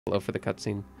Hello for the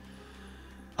cutscene.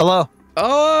 Hello.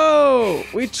 Oh,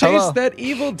 we chased Hello. that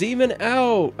evil demon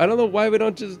out. I don't know why we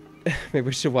don't just... Maybe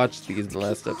we should watch these in the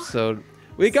last episode.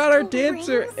 We got our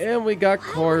dancer and we got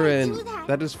Corin.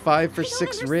 That is 5 for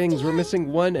 6 rings. We're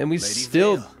missing 1 and we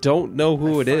still don't know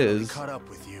who it is. Caught up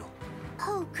with you.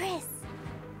 Oh, Chris.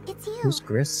 It's you. Who's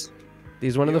Gris?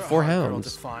 He's one of the You're a 4 hard girl to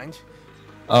hounds. find.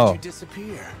 Oh. Why'd you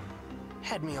disappear?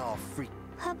 Had me all freaked.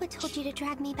 Papa told you to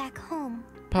drag me back home.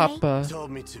 Papa.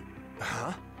 Told me to.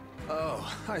 Huh?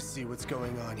 Oh, I see what's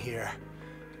going on here.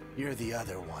 You're the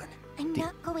other one. I'm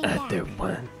not going Other back.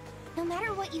 one. No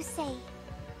matter what you say.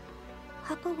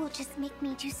 Papa will just make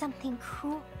me do something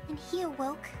cruel when he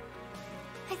awoke.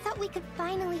 I thought we could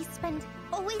finally spend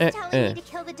always telling me to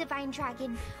kill the divine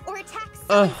dragon or attack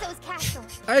so-and-so's castle.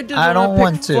 I just I don't want to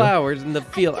want pick to. flowers in the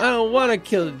field. I don't want to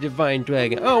kill the divine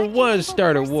dragon. I don't want to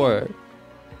start a war.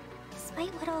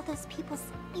 Despite what all those people said,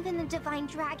 even the divine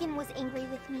dragon was angry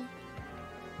with me.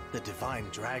 The divine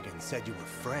dragon said you were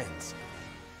friends.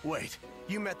 Wait,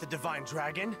 you met the divine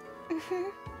dragon? Mm-hmm.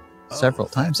 Several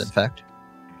times, in fact.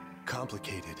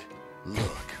 Complicated.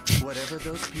 Look, whatever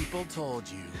those people told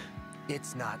you,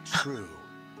 it's not true.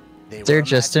 They're were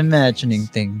just imagining imagining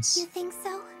things. You think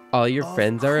so? All your Of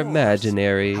friends are course.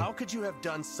 imaginary. How could you have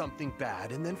done something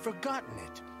bad and then forgotten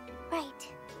it? Right.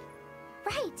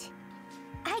 Right.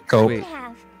 I Go. couldn't Wait.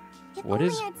 have. If What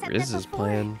only is I'd said that Riz's before,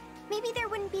 plan? Maybe there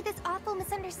wouldn't be this awful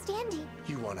misunderstanding.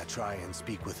 You want to try and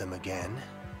speak with him again?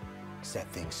 Set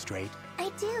things straight? I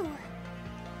do.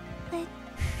 But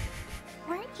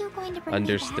weren't you going to bring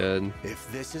Understood. If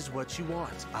this is what you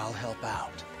want, I'll help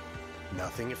out.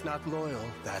 Nothing if not loyal,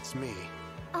 that's me. me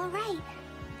back? All right.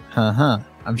 Uh-huh.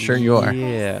 I'm sure you are.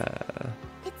 Yeah.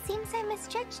 It seems I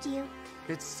misjudged you.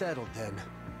 It's settled then.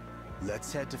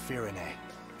 Let's head to Firene,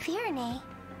 Firene?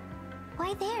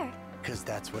 Why there? because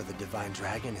that's where the divine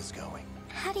dragon is going.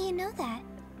 How do you know that?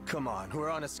 Come on,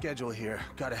 we're on a schedule here.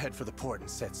 Gotta head for the port and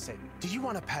set sail. Do you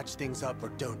want to patch things up or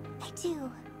don't? I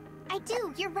do. I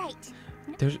do. You're right.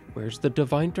 Where's the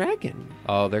divine dragon?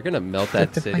 Oh, they're gonna melt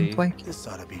that city. This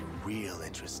ought to be real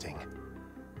interesting.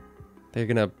 They're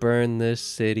gonna burn this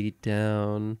city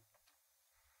down.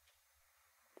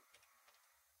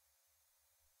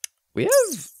 We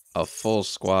have a full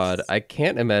squad. I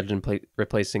can't imagine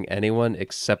replacing anyone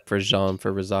except for Jean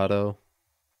for Rosado.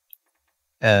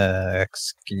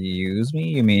 Excuse me?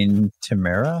 You mean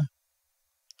Tamara?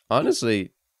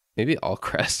 Honestly, maybe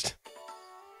Allcrest.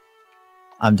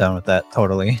 I'm done with that,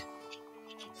 totally.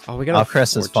 Oh, we got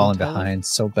Alcrest has fallen teller. behind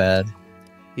so bad.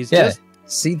 He's Yeah, just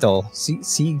Seedole.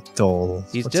 Seedole.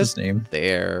 He's What's just his name?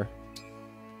 there.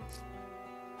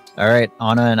 Alright,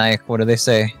 Anna and Ike, what do they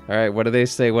say? All right, what do they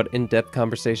say? What in-depth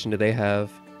conversation do they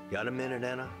have? Got a minute,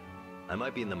 Anna? I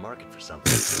might be in the market for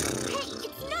something. Hey,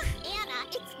 it's not Anna.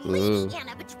 It's Ooh. Lady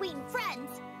Anna between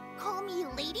friends. Call me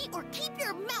lady or keep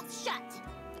your mouth shut.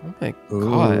 Oh my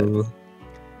god. Ooh.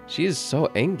 She is so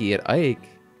angry at Ike.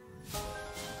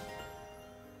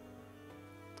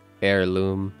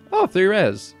 Heirloom. Oh, 3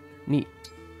 res. Neat.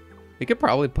 We could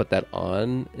probably put that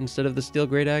on instead of the steel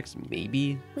great axe,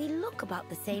 maybe. We look about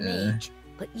the same Yeah. age,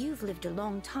 but you've lived a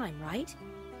long time, right?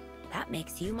 That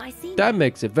makes you my senior. That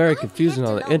makes it very I've confusing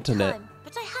lived on a the long internet. time,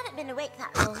 but I haven't been awake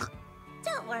that long.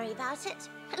 Don't worry about it.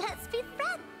 Let's be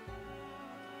friends.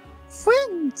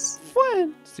 Friends!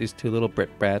 Friends. These 2 little Brit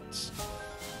brats.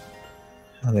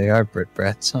 Oh, they are Brit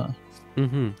brats, huh?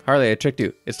 Mm-hmm. Harley, I tricked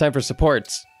you. It's time for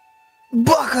supports.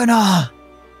 Bacana!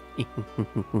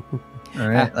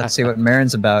 Alright, let's see what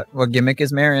Marin's about. What gimmick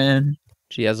is Marin?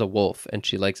 She has a wolf and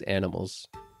she likes animals.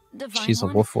 Divine She's a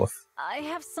One, wolf wolf. I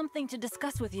have something to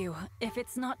discuss with you, if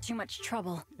it's not too much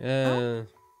trouble. Uh,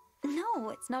 No,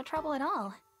 it's no trouble at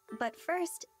all. But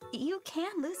first, you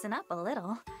can loosen up a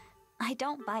little. I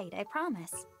don't bite, I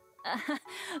promise.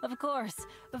 Of course,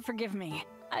 forgive me.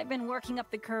 I've been working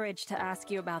up the courage to ask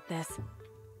you about this.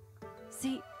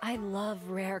 See, I love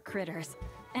rare critters,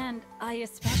 and I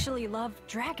especially love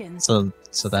dragons. So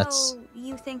that's... So,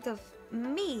 you think of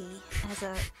me as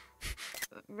a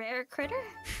rare critter?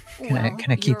 Can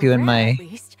I keep you're you in rare, my at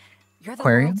least. You're the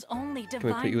aquarium? world's only we put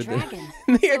divine you in the- dragon.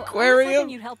 the So I was aquarium? hoping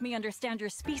you'd help me understand your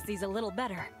species a little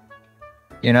better.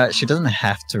 You know, she doesn't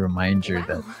have to remind you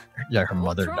that Wow. her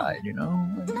mother wrong? died, you know?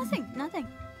 Nothing.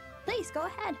 Please, go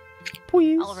ahead.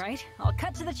 please. All right, I'll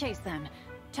cut to the chase then.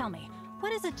 Tell me,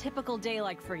 what is a typical day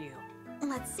like for you?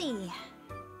 Let's see.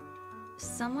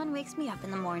 Someone wakes me up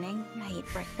in the morning. I eat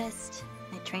breakfast.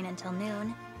 I train until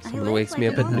noon. Someone I live wakes me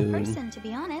like up a at normal noon. person, to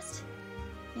be honest.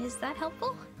 Is that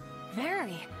helpful?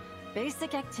 Very.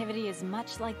 Basic activity is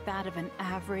much like that of an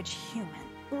average human.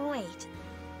 Wait.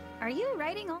 Are you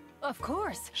writing all... Of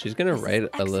course. She's gonna This is write a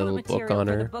excellent little book material on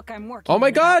for the her. book I'm working Oh my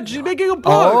on god, about she's you. making a book!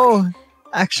 Oh,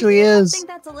 actually I is. think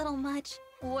that's a little much.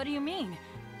 What do you mean?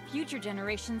 Future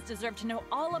generations deserve to know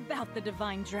all about the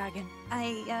Divine Dragon.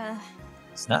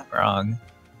 It's not wrong.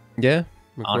 Yeah,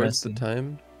 records Honestly. the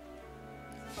time.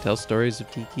 Tell stories of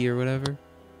Tiki or whatever.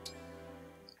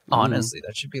 Honestly,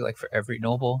 that should be like for every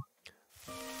noble.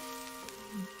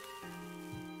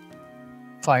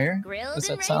 Fire? Grilled What's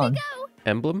and that ready sound? to go.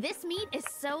 Emblem? This meat is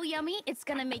so yummy, it's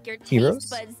gonna make your Heroes?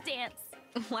 taste buds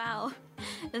dance. Wow.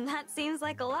 That seems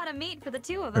like a lot of meat for the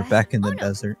two of We're us. back in the Oh, no.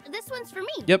 desert. This one's for me.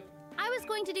 Yep. I was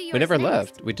going to do yours We never next.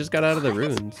 left. We just got out of the What?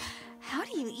 ruins. How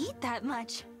do you eat that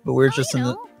much? But we're Oh, just you in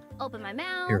the. know, open my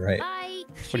mouth, You're right. bite,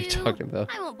 What are you chew. talking about?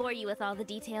 I won't bore you with all the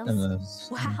details. In the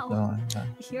Wow. no, I'm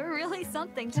not. You're really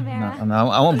something, No, Tamara.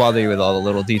 I won't bother you with all the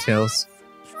little details.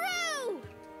 True!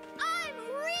 I'm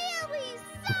really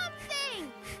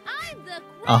something! I'm the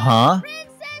Uh-huh.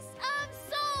 Princess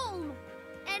of Solm!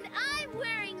 And I'm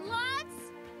wearing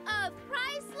lots of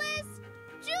priceless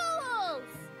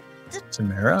jewels!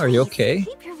 Tamara, are you okay?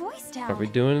 Keep your voice down. Are we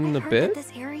doing I've a heard bit? that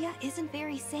this area isn't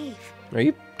very safe. Are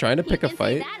you trying to You pick a can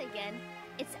say fight? that again.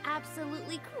 It's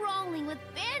absolutely crawling with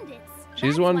bandits.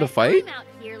 She's That's wanting to why fight? I'm out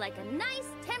here like a nice,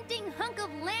 tempting hunk of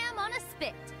lamb on a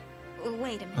spit.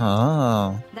 Wait a minute.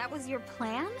 Oh. That was your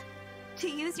plan? To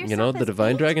use yourself You know, the as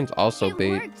Divine bait? Dragon's also It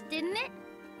bait. worked, didn't it?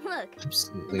 Look,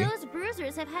 Absolutely. those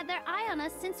bruisers have had their eye on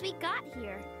us since we got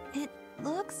here. It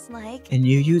looks like... And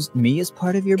you used me as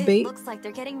part of your It bait? looks like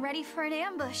they're getting ready for an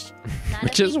ambush. Not We're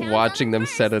if just we pounce watching on them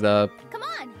first. set it up. Come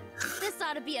on, this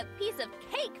ought to be a piece of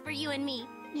cake for you and me.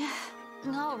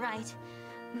 All right.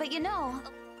 But you know,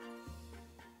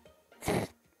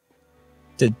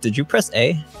 Did you press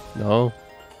A? No.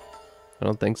 I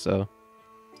don't think so.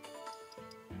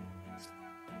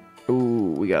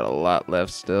 Ooh, we got a lot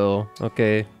left still.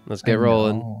 Okay, let's get I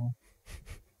rolling. know.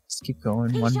 Just keep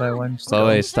going Hey, one by Sean. one.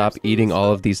 Chloe, stop eating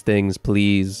all of these things,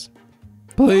 please.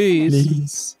 Please.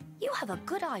 Please. You have a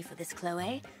good eye for this,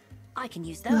 Chloe. I can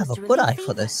use those You have a to good relieve eye for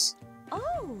fever. this.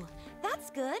 oh, that's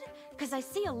good, because I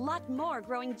see a lot more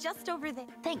growing just over there.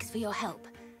 Thanks for your help.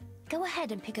 Go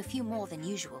ahead and pick a few more than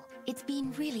usual. It's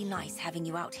been really nice having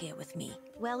you out here with me.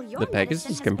 Well, your The medicine Pegasus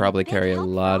has can been a probably big carry a help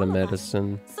for lot of all us.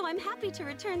 medicine. So I'm happy to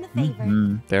return the favor.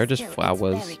 Mhm. They're just Still,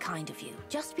 flowers. It's very kind of you.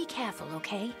 Just be careful,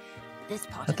 okay? This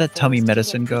part Let of the that tummy forest can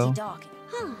medicine get pretty go. dark.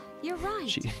 Huh, you're right.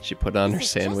 She put on her This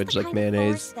is just sandwich the like kind of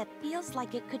mayonnaise. forest that feels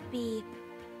like it could be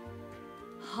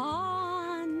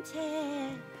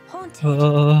haunted.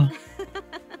 Haunted?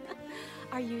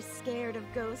 Are you scared of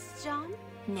ghosts, John?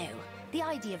 No, the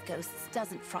idea of ghosts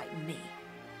doesn't frighten me.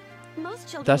 Most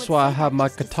children That's would why I say have that my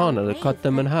just to sound katana to brave, cut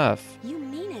them in but half. You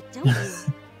mean it, don't you?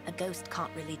 A ghost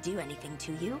can't really do anything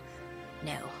to you.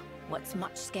 No, what's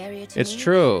much scarier to It's me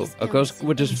true. is A ghost illness and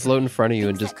would just injury, float in front of you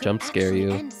and things just that could jump scare actually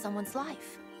you. end someone's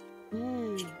life.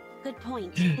 Good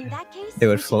point. In that case, They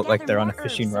would we should float like gather they're on more a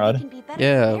fishing herbs so we rod. can be better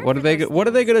Yeah, prepared what are for they those what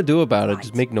are they things. gonna do about it? Just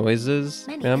Right. make noises?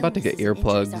 Many Man, I'm about to get illnesses and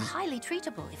injuries earplugs. are highly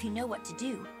treatable if you know what to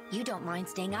do. You don't mind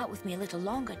staying out with me a little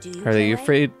longer, do you? Are you Chloe?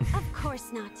 afraid? Of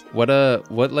course not.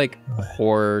 What like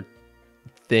horror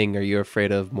thing are you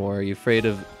afraid of more? Are you afraid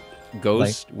of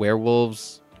ghosts,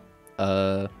 werewolves,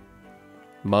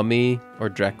 mummy, or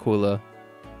Dracula?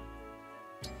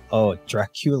 Oh,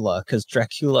 Dracula, because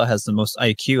Dracula has the most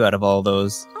IQ out of all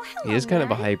those. Oh, hello, He is kind of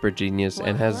a Ned. hyper genius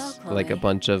and Well, has hello, like a Chloe.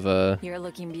 bunch of You're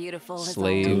looking beautiful as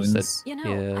slaves always. that Goons. You know,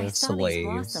 yeah. I saw these slaves.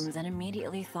 blossoms and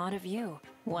immediately thought of you.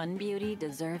 One beauty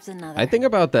deserves another. I think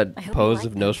about that I hope you pose like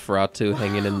of them. Nosferatu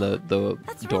hanging in the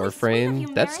That's door really sweet of frame. you,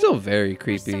 That's Mary. still very You're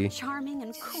creepy. so charming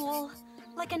and cool,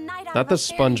 like a night out Not of the a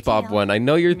fairy SpongeBob tale. one. I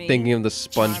know you're Me? thinking of the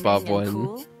Charming SpongeBob and one.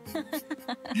 cool?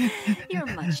 You're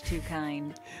much too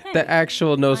kind. The Hey, actual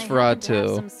I happen to have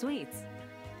Nosferatu. some sweets.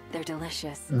 They're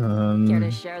delicious. Care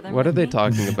to share them What are with they me?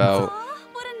 talking about? Aw,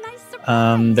 what a nice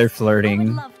surprise. They're I would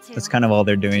flirting. love to. That's kind of all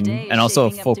they're doing. Today is And also a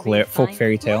shaping up to be a folk fine-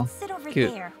 fairy tale. Let's sit over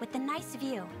Cute. there with the nice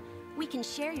view. We can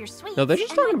share your sweets. No, they're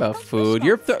just and talking my about pickled food.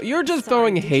 fish balls. You're just Sorry,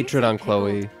 throwing did you hatred say on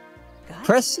Chloe. Good.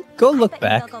 Press, go I look bet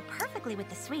back. they'll go perfectly with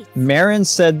the sweets. Marin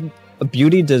said, "A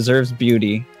beauty deserves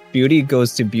beauty. Beauty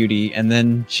goes to beauty." And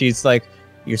then she's like,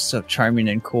 "You're so charming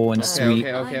and cool and Okay, sweet."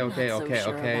 I'm not so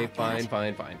sure about Fine, that.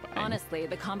 fine, fine. Honestly,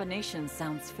 the combination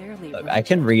sounds fairly Look, rich. I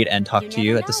can read and talk to never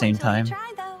you at know the same until you time.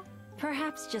 try, though.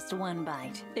 Perhaps just one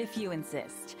bite, if you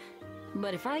insist.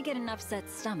 But if I get an upset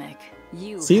stomach,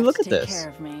 you See, have look to at take this. care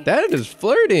of me. That is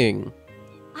flirting.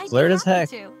 I'd be Flirt as happy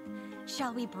heck. to.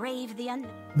 Shall we brave the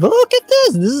unknown? Look at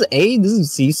this. This is A. This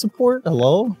is C support.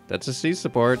 Hello. That's a C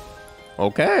support.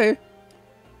 Okay.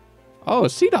 Oh,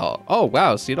 Sea Doll. Oh,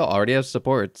 wow. Sea Doll already has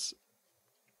supports.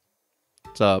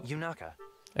 What's up? Yunaka,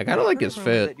 I kind of like his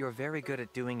fit. That you're very good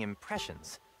at doing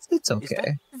impressions. It's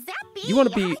okay. Zappy! You want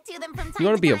to be, I do them from you time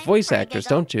want to be a time voice for actress,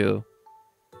 giggle. don't you?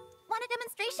 Want a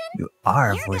demonstration? You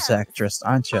are a Here voice goes. actress,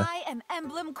 aren't you? I am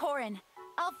Emblem Corin.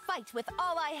 I'll fight with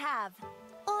all I have.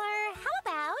 Or how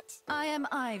about... I am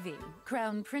Ivy,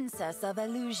 Crown Princess of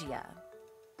Elusia.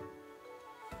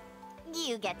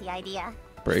 You get the idea.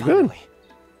 Pretty good. Finally,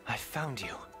 I found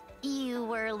you. You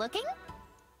were looking?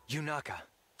 Yunaka,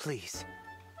 please.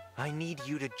 I need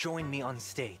you to join me on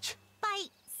stage. By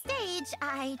stage,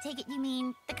 I take it you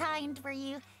mean the kind where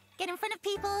you get in front of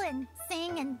people and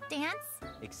sing and dance?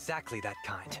 Exactly that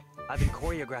kind. I've been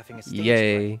choreographing a stage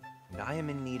Yay. play, and I am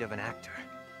in need of an actor.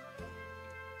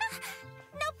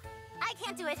 Nope, I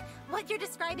can't do it. What you're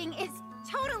describing is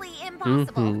totally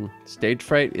impossible. Mm-hmm. Stage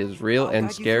fright is real I'll and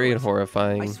guide you scary through and it.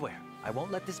 horrifying. I swear, I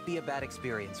won't let this be a bad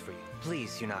experience for you.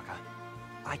 Please, Yunaka.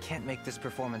 I can't make this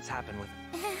performance happen with...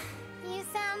 You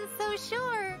sound so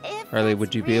sure. If Harley, that's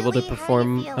would you be able to really how you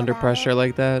perform feel under about pressure it,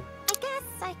 like that? I guess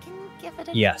I can give it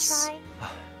a Yes. try.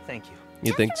 Thank you. You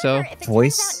Just think so? remember, if it turns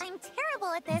Voice- out I'm terrible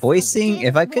at this, Voicing, give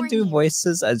if I could more do needs.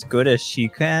 voices as good as she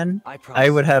can, I I promise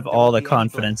would have there all won't the be any blame,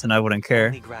 confidence and I wouldn't care.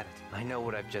 only gratitude. I know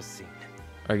what I've just seen.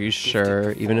 Are you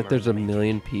sure? Even if there's a performer,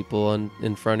 million people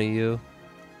in front of you?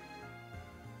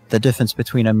 The difference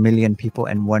between a million people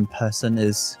and one person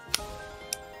is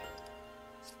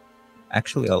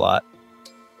actually a lot.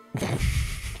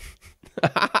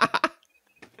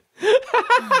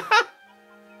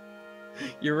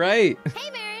 You're right.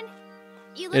 Hey, Marin.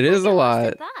 You look It like is a you're lost in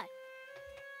lot. thought.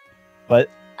 But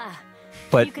Ah,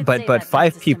 but you could but say but that, 5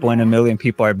 Princess people and a Samara. million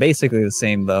people are basically the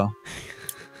same though.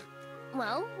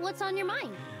 Well, what's on your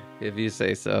mind? If you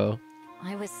say so.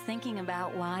 I was thinking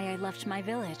about why I left my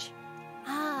village.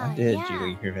 Ah, Why did yeah. you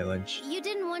leave your village? You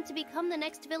didn't want to become the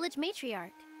next village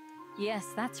matriarch. Yes,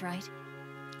 that's right. It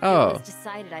Oh, was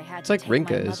decided I had It's to like take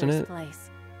Rinka, my isn't mother's it? place.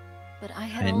 But I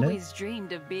had Kinda. always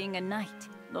dreamed of being a knight.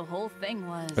 The whole thing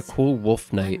was a cool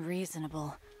wolf knight.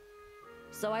 unreasonable.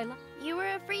 So I You were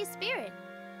a free spirit.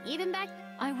 Even back...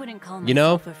 I wouldn't call myself You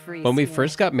know, a free when we spirit.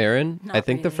 first got Marin, I Not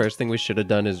think the really. first thing we should have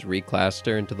done is reclassed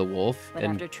her into the wolf But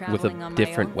and after with a traveling on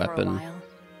different my own for a weapon. while,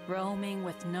 roaming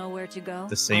with nowhere to go,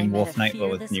 The same I met wolf a knight, but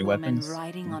with fearless new woman weapons?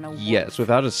 riding on a Yes, wolf.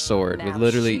 without a sword, with Now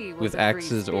literally she was with a free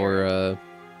axes or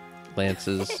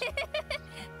lances.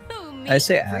 Who, me? I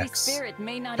say Free axe. spirit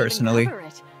may not personally. Even cover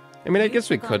it. I mean, I You guess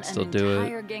we took could on still an do it.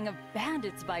 entire gang of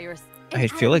bandits by your... I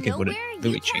And feel out like of it wouldn't nowhere, really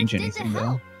you change jumped in to anything though.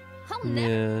 help. Oh, no.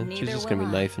 Yeah, she's Neither just gonna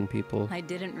will be I. knifing people. I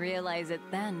didn't realize it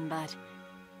then, but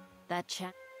that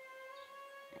chap...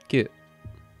 Cute.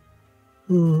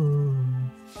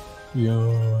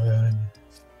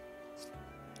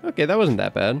 Okay, that wasn't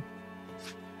that bad.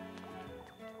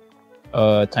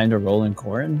 Time to roll in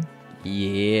Corin.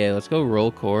 Yeah, let's go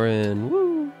roll Corin.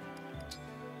 Woo!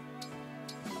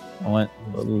 I want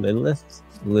Lilith.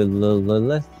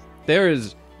 Lilith. There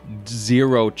is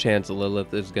 0 chance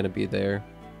Lilith is gonna be there.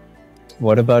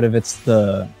 What about if it's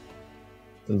the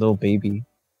little baby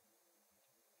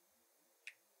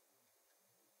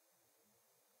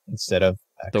instead of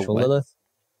actual what? Lilith?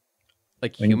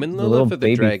 Like When human the Lilith little or the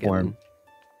baby dragon? form.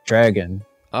 Dragon.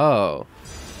 Oh.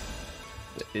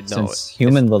 No, Since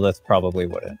human Lilith probably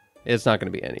wouldn't. it's not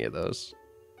gonna be any of those.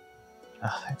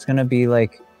 It's gonna be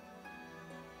like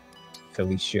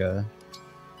Felicia.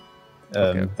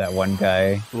 Okay. That one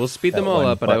guy. We'll speed That them all one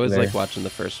up, but I was butler. like watching the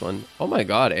first one. Oh my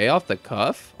god, off the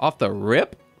cuff? Off the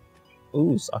rip?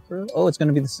 Ooh, Sakura? Oh, it's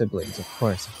gonna be the siblings. Of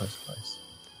course.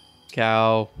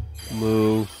 Cow.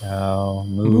 Moo. Cow,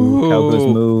 moo. Moo. Cow goes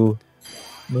moo.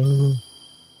 Moo.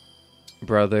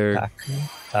 Brother.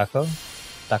 Taco.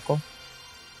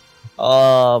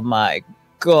 Oh my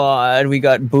god, we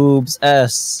got boobs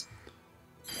S.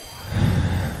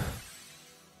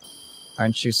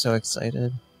 Aren't you so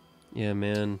excited? Yeah,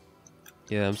 man.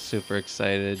 Yeah, I'm super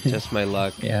excited. Just my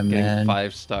luck. Yeah, Getting man.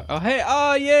 5 star. Oh, hey.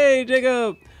 Oh, yay,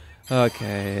 Jacob.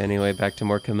 Okay, anyway, back to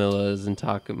more Camillas and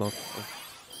Takamo.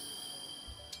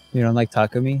 You don't like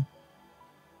Takumi?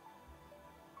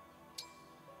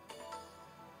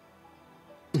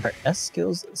 Are S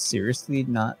skills seriously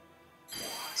not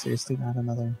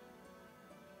another?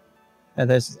 Yeah,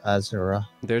 there's Azura.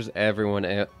 There's everyone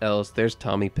else. There's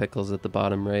Tommy Pickles at the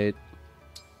bottom right.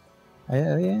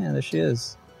 Oh, yeah, there she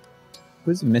is.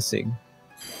 Who's missing?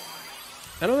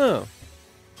 I don't know.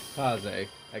 Kaze.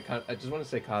 I just want to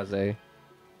say Kaze.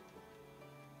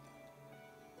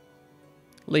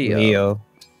 Leo.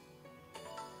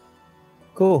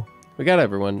 Cool. We got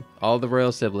everyone. All the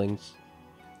royal siblings.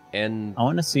 And I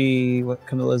want to see what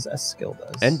Camilla's S skill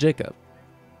does. and Jacob.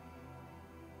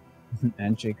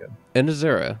 And Jacob. And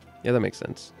Azura. Yeah, that makes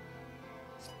sense.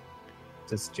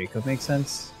 Does Jacob make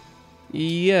sense?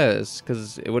 Yes,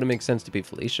 because it wouldn't make sense to be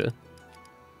Felicia.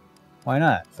 Why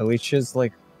not? Felicia's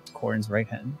like Corin's right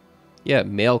hand. Yeah,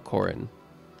 male Corin.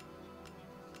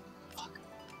 Fuck.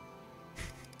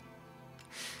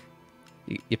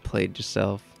 You played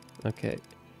yourself. Okay.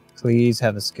 Please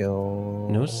have a skill.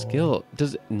 No skill.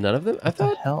 Does none of them? I What the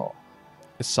thought hell?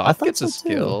 Soft thought gets a so,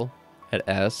 too. skill at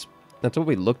S. That's what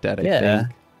we looked at, I Yeah.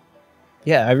 think.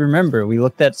 Yeah, I remember. We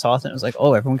looked at Soft and it was like,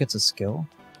 oh, everyone gets a skill?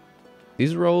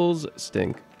 These rolls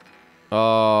stink.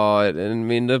 Oh, I didn't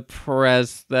mean to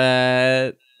press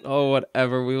that. Oh,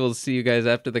 whatever. We will see you guys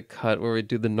after the cut where we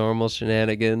do the normal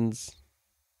shenanigans.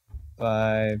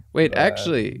 Wait,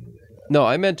 actually, no,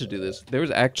 I meant to do this. There was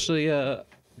actually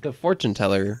the fortune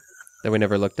teller that we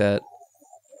never looked at.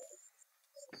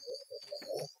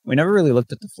 We never really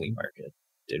looked at the flea market,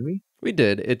 did we? We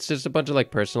did. It's just a bunch of like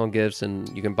personal gifts, and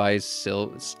you can buy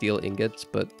steel ingots,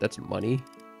 but that's money.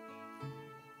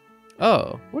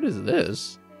 Oh, what is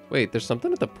this? Wait, there's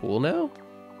something at the pool now?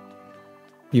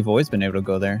 You've always been able to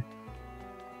go there.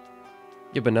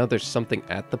 Yeah, but now there's something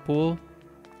at the pool?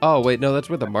 Oh, wait, no, that's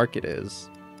where the market is.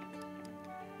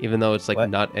 Even though it's like What?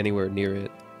 not anywhere near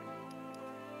it.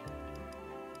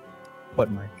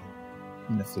 What market?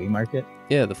 In the flea market?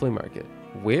 Yeah, the flea market.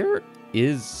 Where's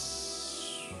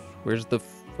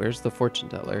the fortune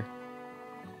teller?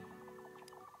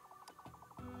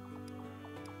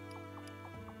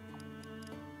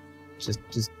 Just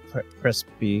press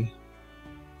B.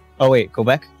 Oh wait, go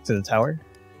back to the tower.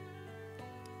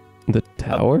 The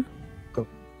tower?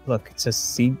 Look, it says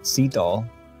sea doll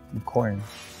and Corin.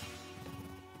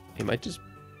 He might just...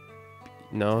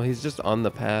 No, he's just on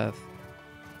the path.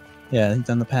 Yeah, he's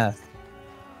on the path.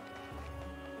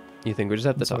 You think we just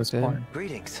have to And so talk is to him? Corin.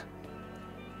 Greetings.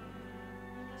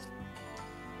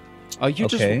 Oh, you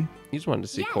Okay. just wanted to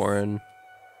see Yes. Corin.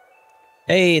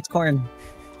 Hey, it's Corin.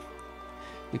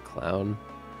 You clown.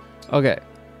 Okay,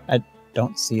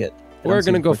 Don't see it. I we're don't see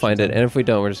gonna the go fortune find it, teller. and if we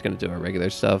don't, we're just gonna do our regular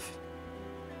stuff.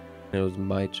 It was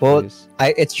my Well, choice.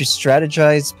 It's you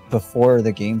strategize before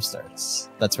the game starts.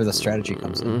 That's where the strategy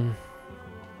comes in.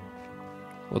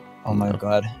 Well, Oh my no.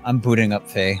 god, I'm booting up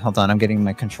Faye. Hold on, I'm getting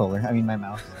my controller. I mean my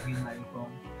mouse. I mean my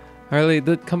phone. Harley,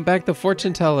 come back, the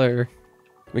fortune teller.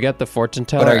 We got the fortune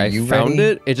teller. are I you found ready?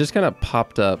 it. It just kind of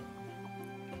popped up.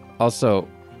 Also,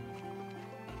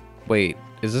 wait,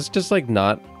 is this just like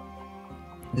not?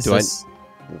 Is Do I- this,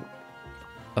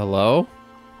 Hello?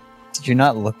 Did you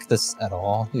not look this at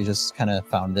all? You just kind of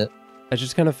found it. I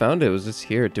just kind of found it. Was this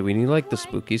here? Do we need like the Why,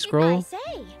 spooky if I scroll? say.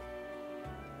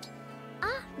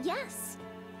 Ah, yes.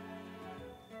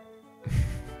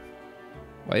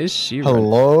 Why is she run?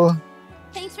 Hello?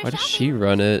 Thanks for Why does shopping. she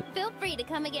run it? Feel free to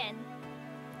come again.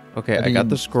 Okay, I I got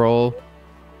the mean- scroll.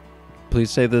 Please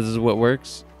say this is what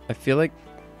works. I feel like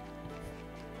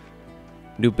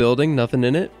new building, nothing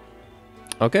in it.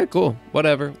 Okay, cool.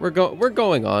 Whatever. We're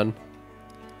going on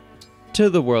to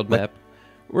the world What map.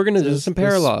 We're gonna do Does some the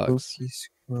paralogs. spooky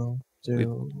scroll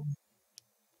do?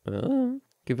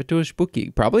 Give it to a spooky.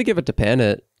 Probably give it to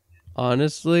Panet.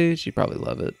 Honestly, she'd probably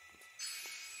love it.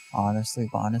 Honestly.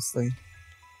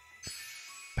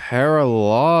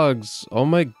 Paralogs. Oh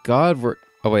my god,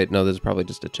 oh wait, no, this is probably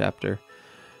just a chapter.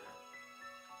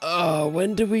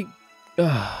 When do we...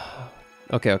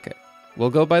 Okay. We'll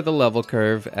go by the level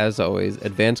curve, as always.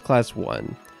 Advanced Class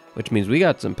 1, which means we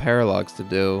got some paralogs to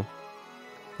do.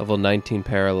 Level 19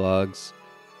 paralogs.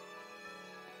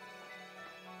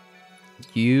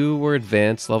 You were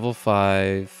Advanced Level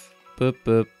 5. Boop,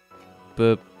 boop,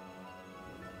 boop.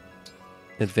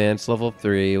 Advanced Level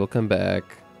 3, we'll come back.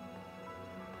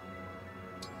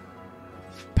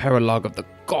 Paralogue of the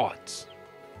Gods.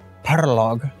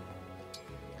 Paralogue.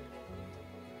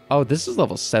 Oh, this is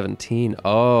level 17.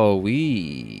 Oh,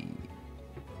 we...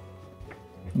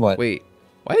 What? Wait,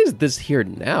 why is this here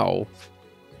now?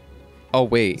 Oh,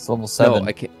 wait. It's level 7.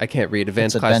 No, I can't read.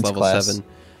 Advanced It's class advanced level class. 7.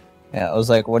 Yeah, I was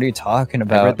like, what are you talking I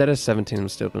about? read that as 17. I'm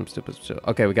stupid.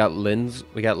 Okay, we got Lyns.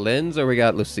 We got Lyns or we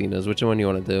got Lucina's. Which one do you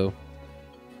want to do?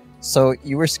 So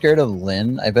you were scared of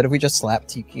Lyn. I bet if we just slap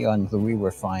Tiki on Louis,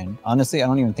 we're fine. Honestly, I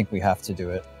don't even think we have to do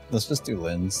it. Let's just do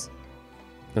Lyns.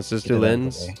 Let's just Get do it out of the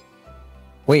Lyns. way.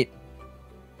 Wait.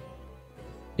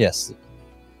 Yes.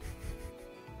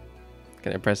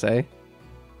 Can I press A?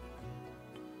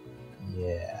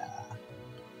 Yeah.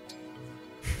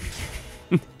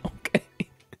 Okay.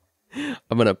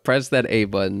 I'm going to press that A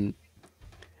button.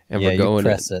 And yeah, we're going you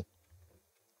press in. it.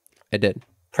 I did.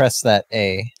 Press that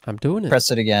A. I'm doing it. Press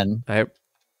it again. I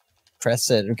Press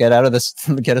it. Get out of this.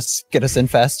 Get us in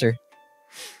faster.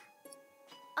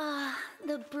 Ah,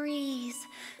 the breeze,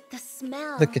 the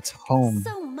smell. Look, it's home.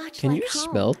 So much Can like you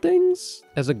home. smell things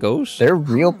as a ghost? They're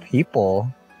real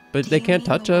people, But Do they you can't mean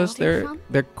touch the us. world you're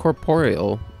They're from?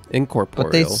 corporeal, incorporeal.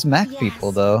 but they smack people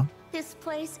Yes. though. This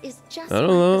place is just I like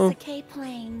don't know. the Sakai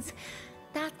Plains.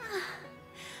 That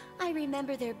I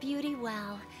remember their beauty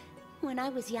well. When I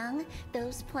was young,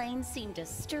 those plains seemed to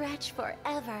stretch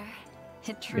forever.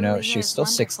 It truly know, she's is still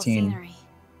wonderful 16. scenery.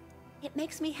 It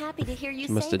makes me happy to hear you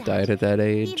She must say have that. died at that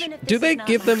age. Even if Do this they is not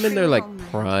give my them in their true like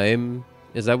homeland. prime?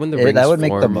 Is that when the Yeah, rings that would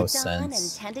make the form? most Done and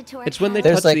sense. tended to our It's when they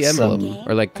cattle touch There's, the like, some- emblem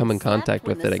or like come in and slept contact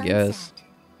when with it, the I sun guess. set.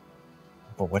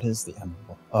 But what is the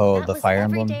emblem? Oh, That the was fire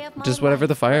every emblem? day of my Just whatever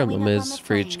the life fire growing emblem up on is the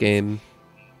for each plains. game.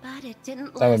 But it didn't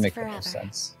That would last make the forever. most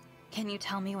sense. Can you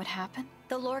tell me what happened?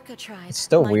 The Lorca tribe. It's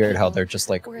still my weird how people, they're just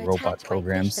like were robot attacked by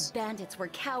programs. fish. The bandits were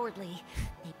cowardly.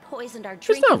 They poisoned our It's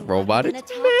drinking not water robot, and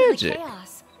it's attacked in the magic.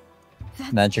 chaos.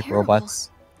 That's Magic terrible.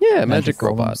 robots. Yeah, Magic magic golems.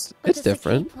 robots. But It's the Sakai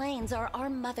different. Plains are our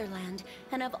motherland,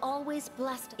 and I've always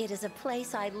blessed it is a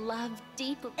place I love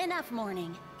deeply. Enough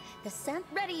mourning. The scent.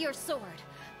 Ready your sword.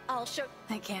 I'll show.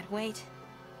 I can't wait.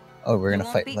 Oh, we're You gonna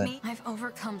won't fight beat Lyn. me. I've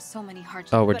overcome so many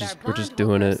hardships. Oh, we're But our just bond will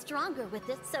doing grow it. stronger with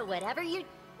this. So whatever you.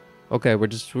 Okay, we're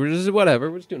just whatever.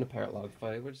 We're just doing a Paralogue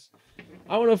fight.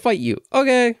 I want to fight you.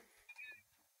 Okay,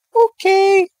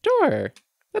 Okay, sure.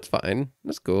 That's fine.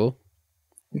 That's cool.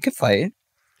 we could fight.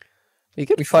 You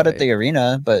could We fought at fight. the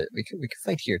arena, but we could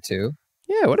fight here too.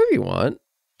 Yeah, whatever you want.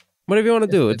 Whatever you want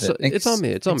to do. If it It's on me.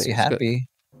 It's on makes me. you It's good. happy.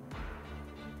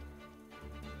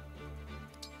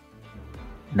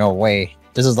 No way.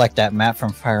 This is like that map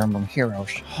from Fire Emblem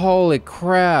Heroes. Holy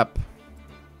crap.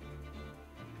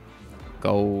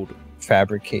 Gold.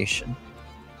 Fabrication.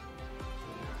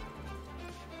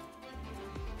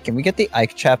 Can we get the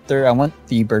Ike chapter? I want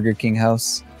the Burger King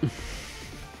house.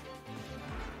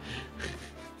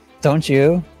 Don't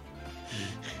you?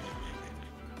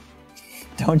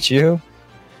 Don't you?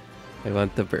 I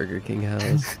want the Burger King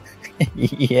house.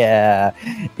 Yeah.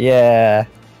 Yeah. guy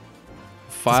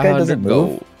 500 doesn't move?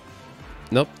 gold.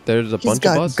 Nope, there's a He's bunch of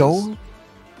got buses. gold.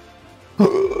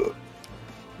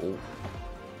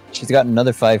 She's got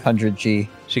another 500 G.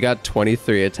 She got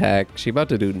 23 attack. She about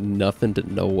to do nothing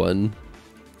to no one.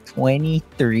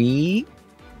 23?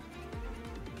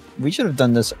 We should have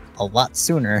done this a lot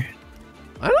sooner.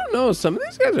 I don't know. Some of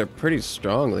these guys are pretty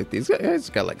strong. Like these guys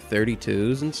got like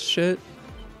 32s and shit.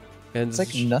 And It's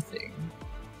like nothing.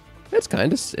 it's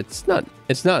kind of it's not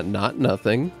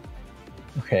nothing.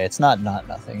 Okay, it's not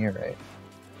nothing. You're right.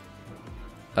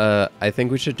 I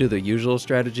think we should do the usual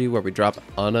strategy where we drop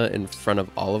Anna in front of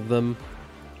all of them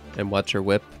and watch her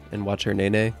whip and watch her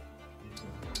nene.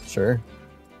 Sure.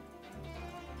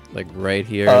 Like right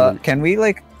here. and Can we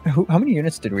like? How many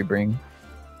units did we bring?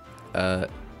 then,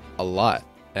 a lot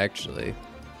actually.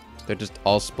 They're just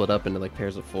all split up into like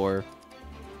pairs of 4.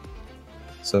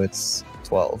 So it's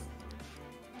 12.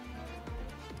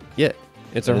 Yeah,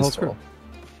 it's our It is whole crew.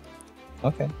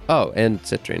 12. Okay. Oh, and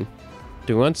Citrine.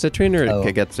 Do we want Citrine or Oh.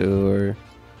 Kagetsu or?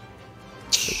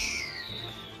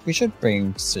 We should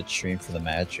bring Citrine for the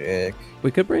magic.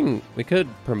 We could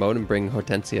promote and bring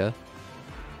Hortensia.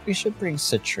 We should bring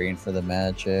Citrine for the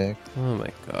magic. Oh my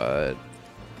god.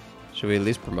 Should we at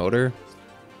least promote her?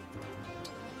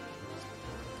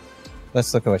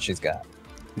 Let's look at what she's got.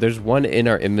 There's one in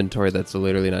our inventory that's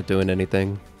literally not doing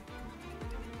anything.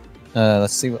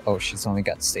 Let's see. Oh, she's only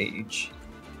got Sage.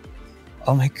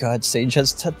 Oh my god, Sage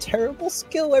has a terrible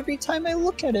skill every time I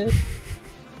look at it.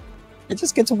 It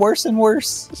just gets worse and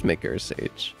worse. Let's make her a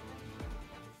sage.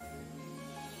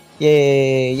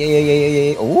 Yay, yay, yay, yay,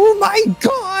 yay. Oh my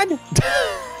god!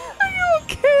 Are you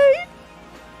okay?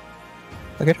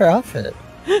 Look at her outfit.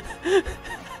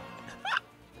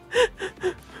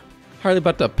 Harley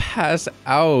about to pass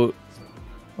out.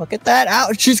 Look at that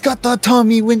out. She's got the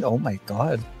tummy win. Oh my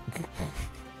god.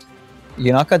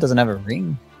 Yunaka doesn't have a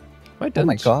ring. Why Oh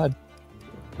my doesn't she? god.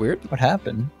 Weird. What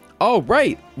happened? Oh,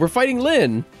 right. We're fighting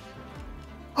Lyn.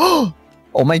 Oh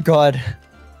my god.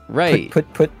 Right. Put.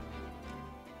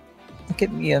 Look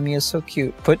at Mia. Mia's so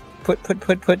cute. Put.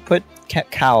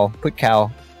 Cow. Put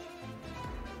cow.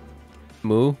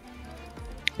 Moo.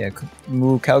 Yeah,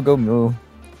 moo. Cow go moo.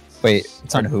 Wait,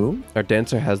 it's on who? Our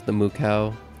dancer has the moo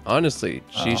cow. Honestly,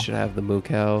 she Oh. should have the moo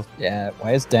cow. Yeah,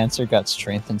 why has Dancer got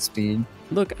strength and speed?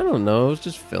 Look, I don't know. I was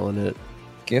just feeling it.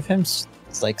 Give him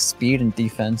like speed and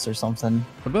defense or something.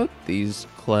 What about these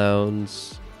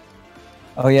clowns?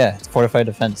 Oh yeah, it's fortified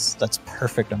defense. That's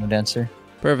perfect on a Dancer.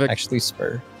 Perfect. Actually,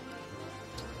 spur.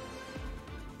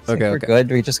 Okay, We're okay. good.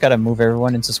 We just gotta move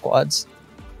everyone into squads.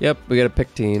 Yep, we gotta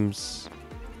pick teams.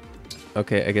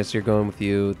 Okay, I guess you're going with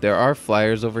you. There are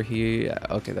flyers over here. Yeah,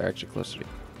 okay, they're actually closer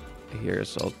to here,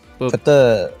 so... Boop. Put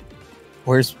the...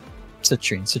 Where's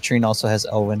Citrine. Citrine also has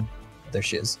Elwyn. There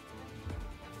she is.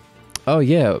 Oh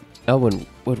yeah, Elwyn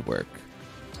would work.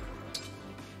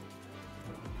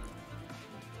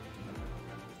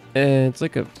 And it's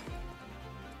like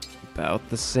about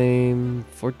the same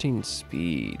 14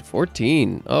 speed.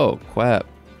 14. Oh crap.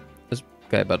 This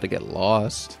guy about to get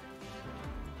lost.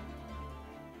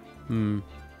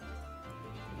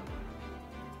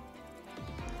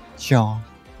 Jean.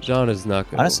 Jean is not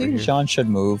good. Honestly, Jean should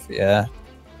move. Yeah.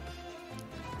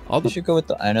 You should go with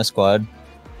the Ina squad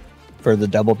for the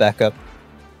double backup.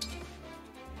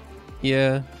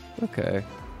 Yeah. Okay.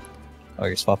 Oh,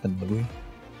 you're swapping Louis.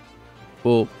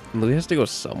 Well, Louis has to go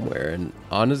somewhere, and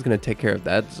Anna's gonna take care of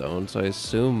that zone, so I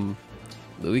assume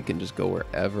Louis can just go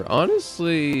wherever.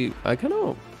 Honestly, I kind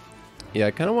of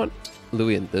want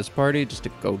Louis in this party just to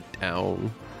go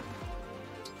down.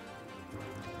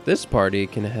 This party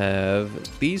can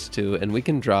have these two, and we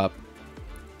can drop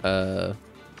the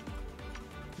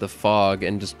fog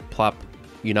and just plop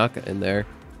Yunaka in there.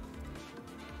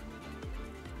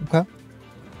 Okay.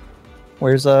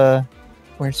 Where's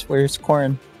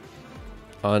Corin?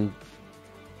 On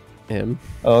him.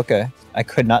 Oh, okay. I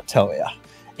could not tell. Yeah,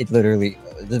 it literally,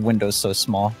 the window's so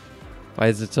small. Why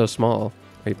is it so small?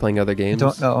 Are you playing other games? I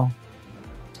don't know.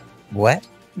 What?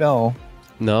 No.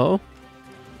 No?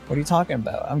 What are you talking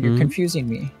about? You're confusing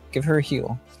me. Give her a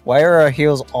heal. Why are our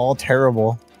heals all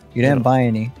terrible? You didn't buy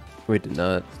any. We did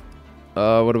not.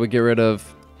 What do we get rid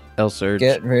of? El Surge.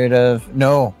 Get rid of...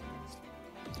 No.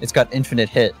 It's got infinite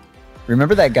hit.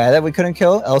 Remember that guy that we couldn't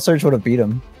kill? El Surge would have beat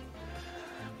him.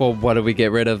 Well, what do we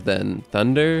get rid of then?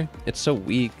 Thunder? It's so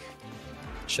weak.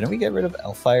 Shouldn't we get rid of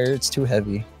Elfire? It's too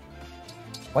heavy.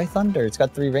 Why Thunder? It's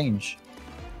got 3 range.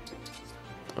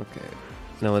 Okay.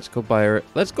 Now let's go buy her.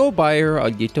 Let's go buy her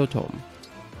a Yitotom.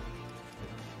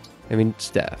 I mean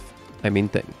staff. I mean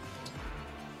thing.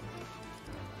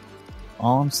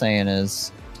 All I'm saying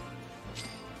is...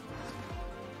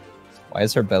 Why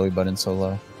is her belly button so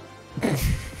low?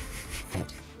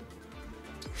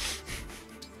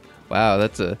 Wow,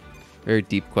 that's a very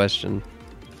deep question.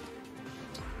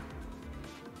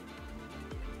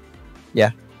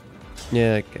 Yeah.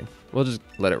 Yeah, okay. We'll just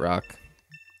let it rock.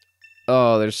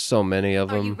 Oh, there's so many of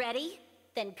them. Are you ready?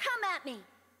 Then come at me.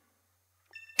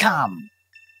 Come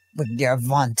with your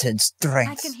vaunted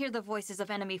strength. I can hear the voices of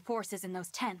enemy forces in those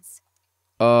tents.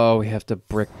 Oh, we have to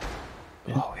brick.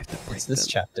 Oh, we have to break It's this them.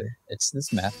 chapter. It's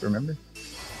this map, remember?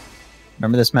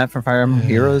 Remember this map from Fire Emblem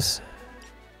Heroes?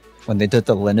 When they did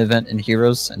the Lyn event in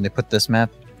Heroes and they put this map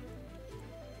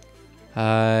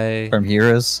Hi. from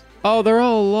Heroes? Oh, they're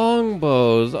all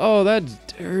longbows. Oh, that's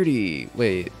dirty.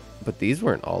 Wait, but these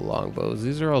weren't all longbows.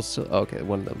 These are all... Okay,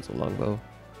 one of them's a longbow.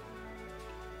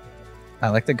 I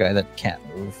like the guy that can't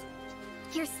move.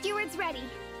 Your steward's ready.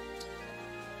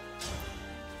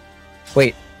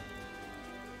 Wait.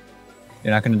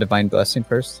 You're not going to Divine Blessing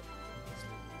first?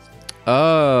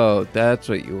 Oh, that's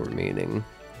what you were meaning.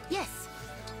 Yes.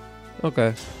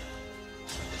 Okay.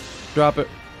 Drop it.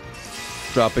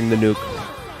 Dropping the nuke.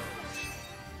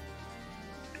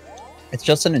 It's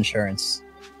just an insurance.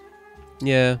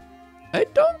 Yeah. I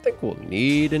don't think we'll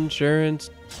need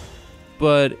insurance,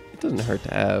 but it doesn't hurt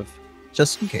to have.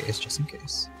 Just in case, just in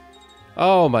case.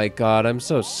 Oh my god, I'm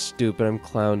so stupid. I'm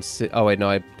clown Oh wait, no,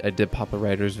 I did pop a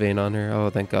writer's vein on her. Oh,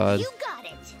 thank god. You got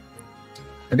it.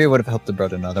 Maybe it would have helped to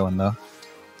brought another one, though.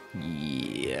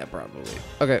 Yeah, probably.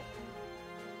 Okay.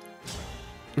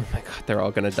 Oh my god, they're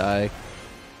all gonna die.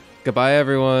 Goodbye,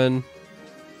 everyone.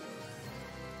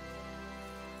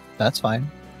 That's fine.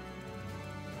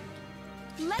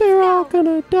 They're all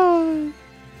gonna die.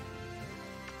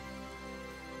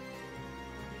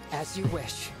 As you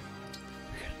wish.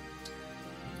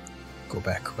 Go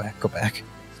back, go back, go back.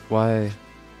 Why?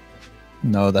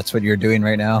 No, that's what you're doing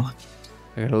right now.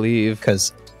 I gotta leave.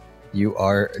 Because you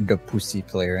are the pussy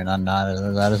player, and I'm not.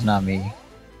 That is not me.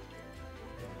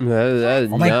 That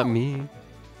is Oh my not God. me.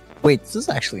 Wait, this is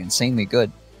actually insanely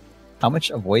good. How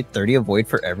much avoid? 30 avoid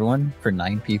for everyone for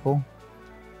 9 people?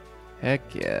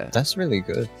 Heck yeah. That's really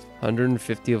good.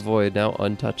 150 avoid, now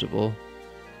untouchable.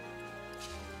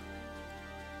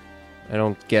 I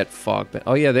don't get fog.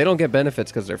 Oh yeah, they don't get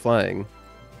benefits because they're flying.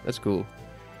 That's cool.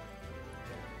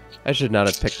 I should not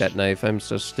have picked that knife. I'm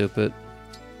so stupid.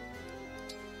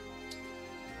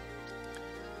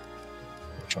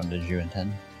 Which one did you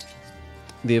intend?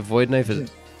 The avoid knife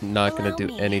is not going to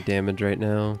do any damage right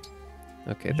now.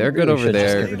 Okay, they're good over Should just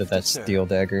there. get rid of that steel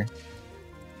dagger.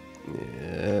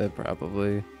 Yeah,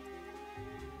 probably.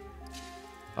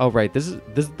 Oh right, this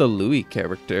is the Louis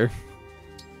character.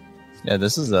 Yeah,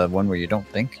 this is the one where you don't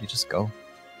think, you just go.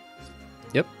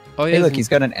 Yep. Oh yeah. Hey, look, he's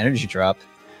got an energy drop.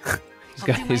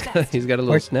 He's got a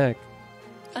little snack.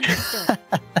 Understood.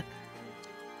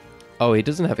 Oh, he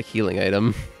doesn't have a healing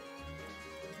item.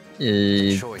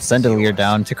 Send a Lear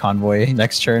down to convoy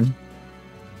next turn.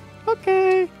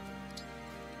 Okay.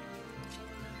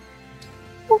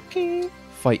 Okay.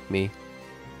 Fight me.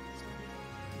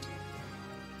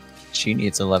 She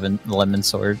needs a lemon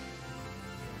sword.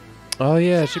 Oh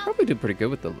yeah, she'd probably do pretty good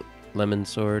with the lemon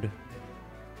sword.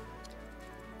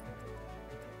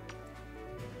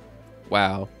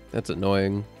 Wow, that's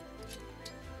annoying.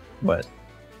 What?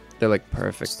 They're like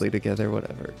perfectly together,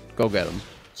 whatever. Go get them.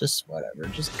 Just whatever,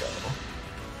 just go.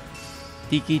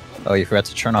 Tiki. Oh, you forgot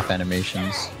to turn off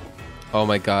animations. Oh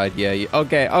my god, yeah.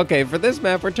 Okay, for this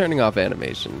map, we're turning off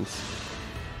animations.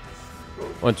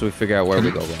 Once we figure out where we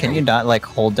go wrong. Can you not, like,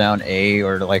 hold down A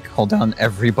or, like, hold down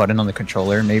every button on the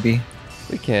controller, maybe?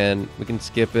 We can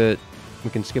skip it.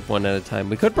 We can skip one at a time.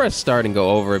 We could press start and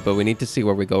go over it, but we need to see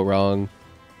where we go wrong.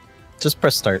 Just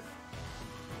press start.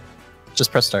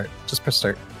 Just press start. Just press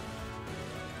start.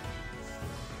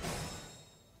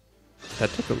 That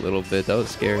took a little bit. That was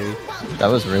scary. That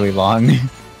was really long.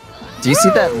 Do you see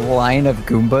that line of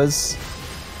Goombas?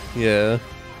 Yeah.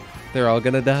 They're all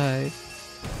gonna die.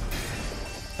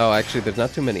 Oh, actually, there's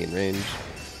not too many in range.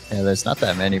 Yeah, there's not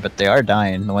that many, but they are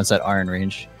dying, the ones that are in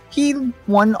range. He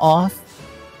won off.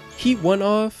 He won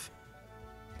off?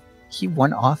 He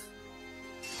won off?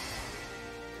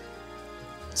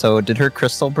 So, did her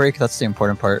crystal break? That's the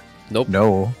important part. Nope.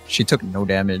 No, she took no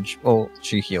damage. Well,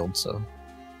 she healed, so...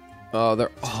 Oh,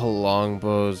 they're all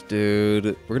longbows,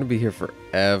 dude. We're gonna be here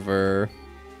forever.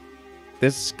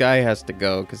 This guy has to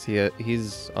go because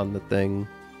he's on the thing.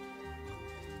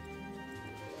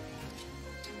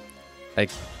 I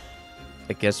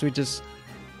guess we just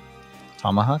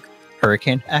Tomahawk?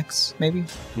 Hurricane Axe, maybe?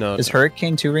 no. Is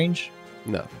Hurricane 2 range?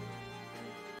 No.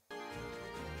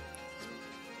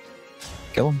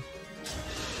 Kill him.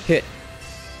 Hit.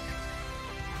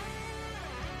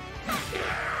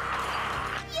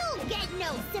 You'll get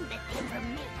no sympathy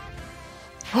from me.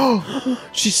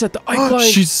 She set the icon.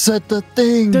 She set the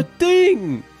thing! The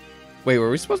thing. Wait,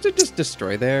 were we supposed to just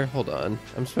destroy there? Hold on.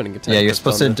 I'm spending a time. Yeah, you're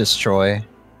supposed to destroy.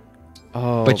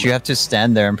 Oh. But you have to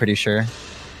stand there, I'm pretty sure.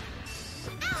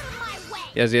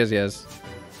 Yes. Yes.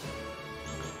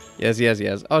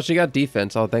 Oh, she got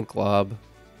defense. Oh, thank Glob.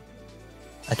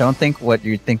 I don't think what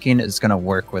you're thinking is gonna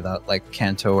work without, like,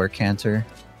 Kanto or Cantor.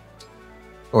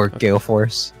 Or Gale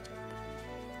Force.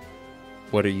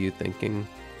 What are you thinking?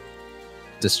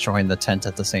 Destroying the tent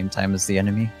at the same time as the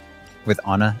enemy. With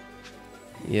Ana.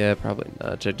 Yeah, probably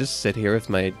not. Should I just sit here with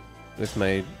my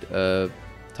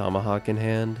tomahawk in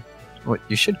hand? What,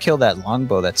 you should kill that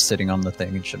longbow that's sitting on the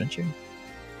thing, shouldn't you?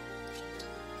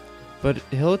 But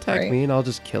he'll attack Right. me and I'll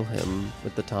just kill him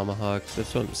with the tomahawk.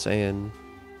 That's what I'm saying.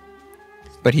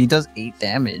 But he does 8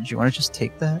 damage. You want to just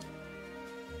take that?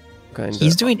 Kinda.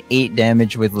 He's doing 8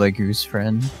 damage with Legu's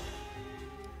friend.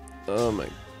 Oh my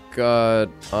god.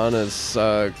 Ana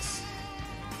sucks.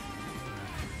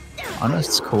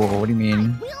 Ana's cool. What do you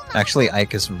mean? Actually,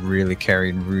 Ike is really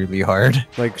carried really hard.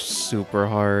 Like, super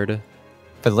hard.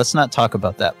 But let's not talk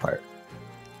about that part.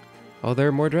 Oh, there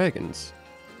are more dragons.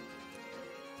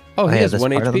 Oh, he yeah, has that's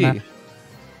 1 part of the HP. map.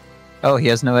 Oh, he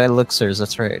has no elixirs.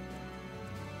 That's right.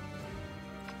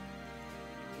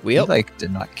 He, Well. like,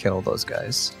 did not kill those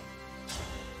guys.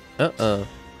 See,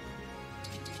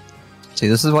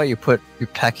 this is why you put your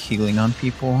pack healing on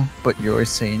people, but you're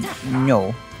saying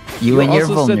no. You and your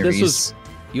vulneraries.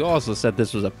 You also said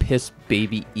this was a piss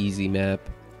baby easy map.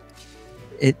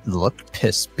 It looked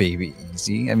piss baby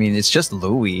easy. I mean, it's just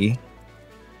Louis.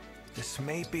 This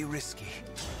may be risky.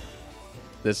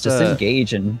 This Just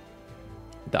engage and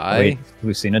die. wait.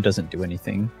 Lucina doesn't do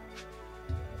anything.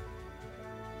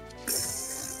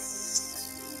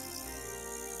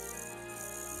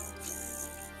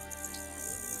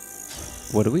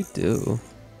 What do we do?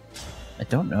 I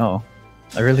don't know.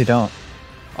 I really don't.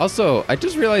 Also, I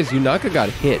just realized Yunaka got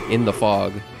hit in the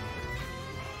fog.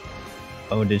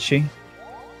 Oh, did she?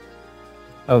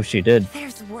 Oh, she did.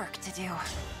 There's work to do.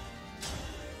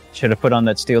 Should have put on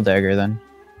that steel dagger then.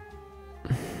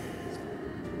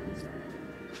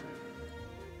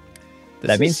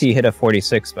 That means he hit a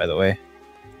 46, by the way.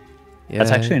 Yeah.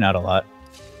 That's actually not a lot.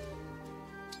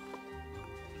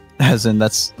 As in,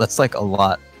 that's like a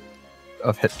lot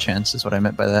of hit chance is what I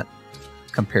meant by that.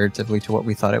 Comparatively to what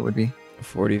we thought it would be.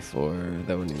 44.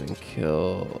 That wouldn't even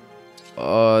kill.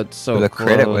 Oh, it's so With a close.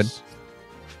 crit, it would.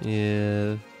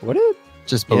 Yeah. Would it?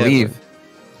 Just Yeah, believe.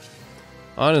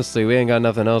 Honestly, we ain't got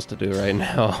nothing else to do right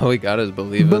now. All we got is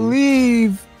believing.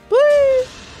 Believe!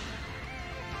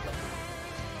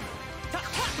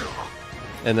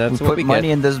 And that's we what put we money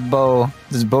get. in this bow.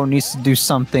 This bow needs to do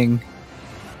something.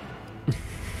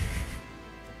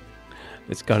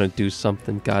 It's gonna do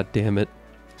something, god damn it.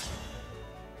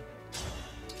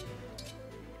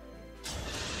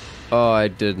 Oh, I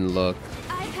didn't look.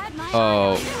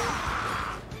 Oh.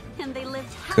 And they lived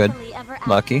Good. happily ever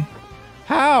Lucky.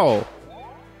 How?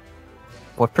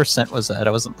 What percent was that?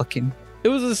 I wasn't looking. It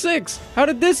was a 6. How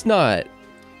did this not?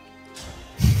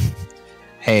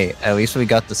 Hey, at least we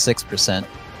got the 6%.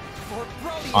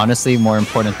 Honestly, more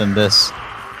important than this.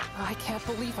 I can't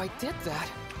believe I did that.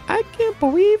 I can't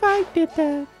believe I did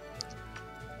that.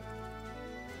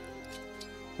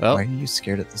 Well, Why are you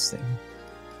scared of this thing?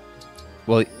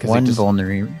 well, because One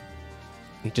vulnerable.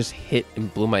 he just hit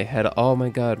and blew my head. Oh my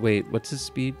god! Wait, what's his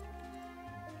speed?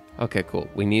 Okay, cool.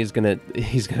 He's gonna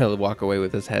walk away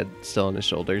with his head still on his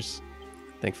shoulders.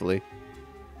 Thankfully.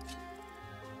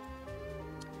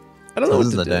 I don't know what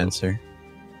This to is the do. dancer.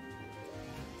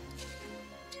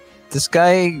 This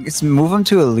guy, move him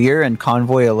to a Lear and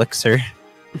Convoy Elixir.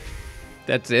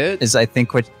 That's it. Is I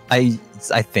think what I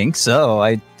think so.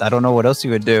 I don't know what else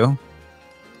you would do.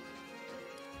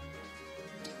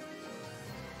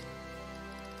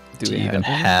 Do you even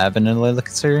have an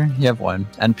elixir? You have one,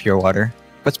 and pure water.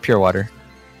 What's pure water?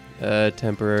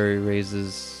 Temporary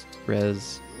raises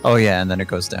res. Oh yeah, and then it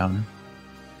goes down.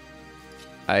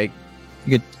 You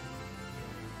could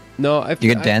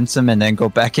dance him and then go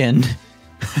back in.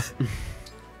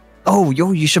 Oh,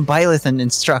 yo, you should Byleth and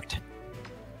instruct.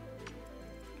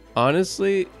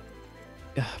 Honestly,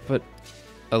 but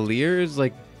Alir is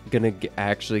like gonna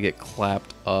actually get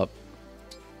clapped up.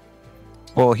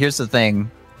 Well, here's the thing.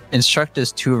 Instruct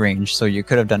is 2 range, so you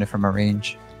could have done it from a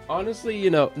range. Honestly,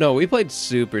 no, we played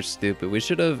super stupid. We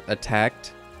should have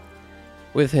attacked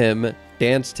with him,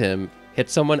 danced him, hit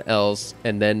someone else,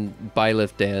 and then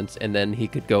Byleth dance, and then he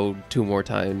could go 2 more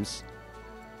times.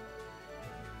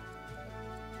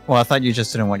 Well, I thought you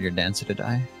just didn't want your dancer to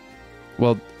die.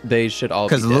 Well, they should all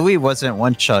be Because dead. Louis wasn't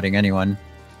one-shotting anyone.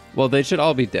 Well, they should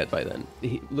all be dead by then.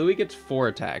 Louis gets 4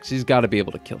 attacks. He's got to be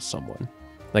able to kill someone.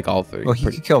 Like all 3. Well, he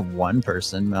could kill one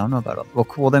person. I don't know about it. Well,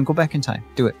 cool. Then go back in time.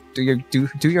 Do it.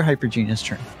 Do your hyper genius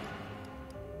turn.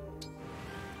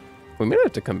 We may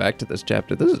have to come back to this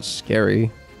chapter. This is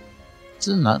scary. This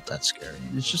is not that scary.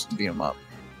 It's just to beat him up.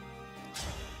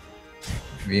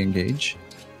 Re-engage.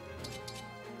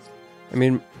 I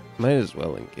mean, might as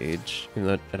well engage. Even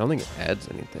though I don't think it adds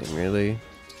anything really.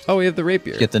 Oh, we have the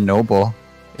rapier. Get the noble.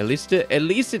 At least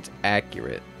it's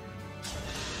accurate.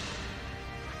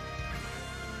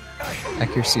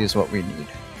 Accuracy is what we need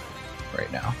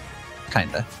right now.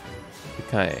 Kinda.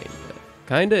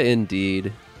 Kinda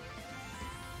indeed.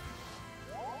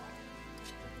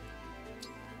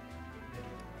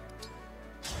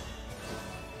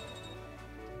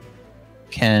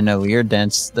 Can Alir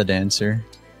dance the dancer?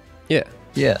 Yeah.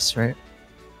 Yes, right?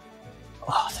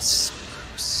 Oh, this is so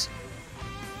gross.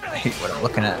 I hate what I'm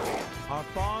looking at. Our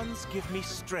bonds give me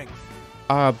strength.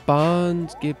 Our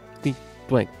bonds give me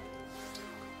strength.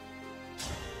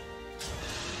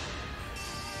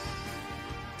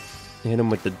 Hit him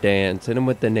with the dance. Hit him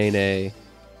with the nay-nay.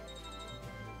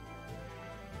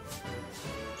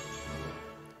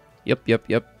 Yep.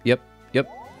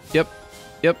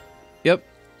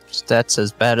 Stats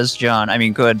as bad as John. I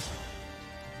mean, good.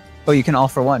 Oh, you can all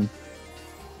for 1.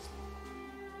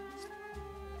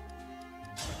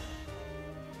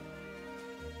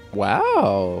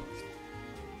 Wow.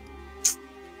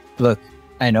 Look,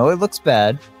 I know it looks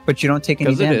bad, but you don't take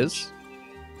any damage. Because it is.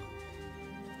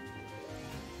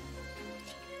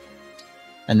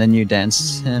 And then you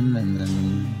dance him, and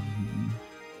then...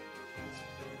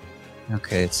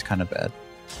 Okay, it's kind of bad.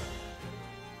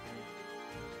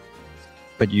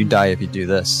 But you die if you do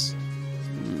this.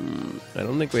 I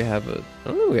don't think we have a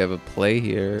play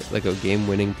here, like a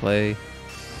game-winning play.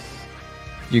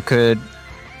 You could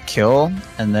kill,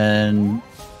 and then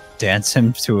dance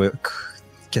him to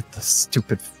get the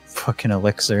stupid fucking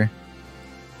elixir.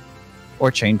 Or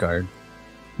chain guard.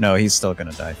 No, he's still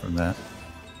gonna die from that.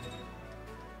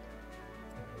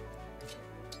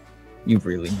 You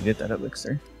really needed that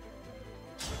elixir.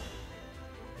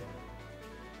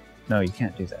 No, you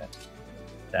can't do that.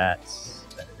 That's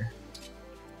better.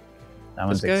 That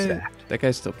one's exact. That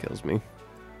guy still kills me.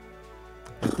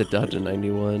 With the dodge of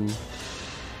 91.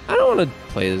 I don't want to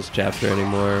play this chapter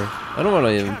anymore. I don't want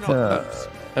to even.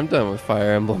 I'm done with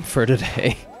Fire Emblem for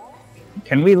today.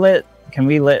 Can we let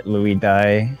Louis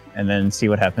die and then see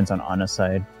what happens on Anna's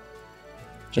side?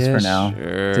 Just for now,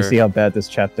 sure. to see how bad this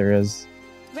chapter is.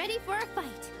 Ready for a fight.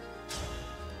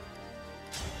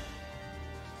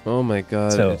 Oh my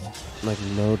god. So- Like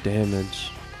no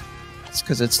damage. It's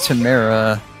because it's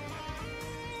Tamara.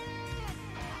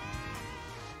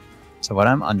 So what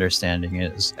I'm understanding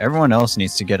is everyone else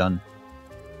needs to get on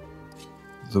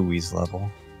Louis' level.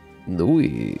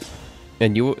 Louis.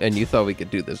 And you thought we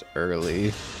could do this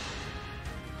early.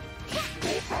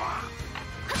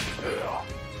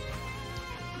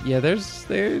 Yeah,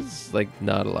 there's like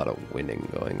not a lot of winning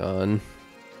going on.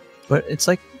 But it's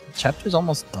like chapter's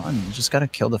almost done. You just gotta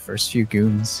kill the first few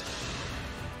goons.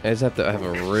 I just have to have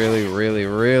a really, really,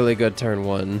 really good turn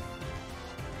 1.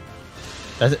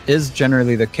 That is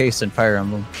generally the case in Fire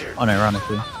Emblem,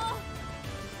 unironically.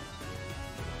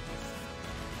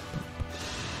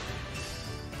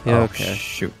 Yeah, oh, okay.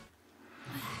 Shoot.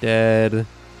 Dead.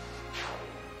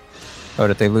 Oh,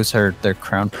 did they lose their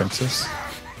crown princess?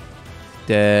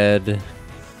 Dead.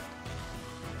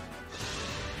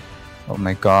 Oh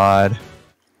my god.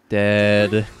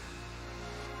 Dead.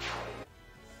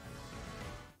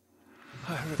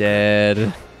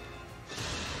 Dead.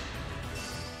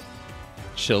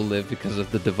 She'll live because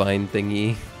of the divine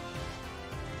thingy.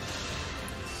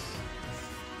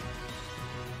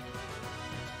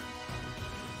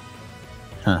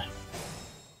 Huh.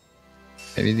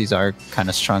 Maybe these are kind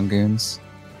of strong goons.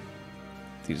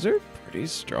 These are pretty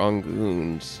strong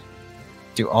goons.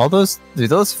 Do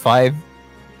those 5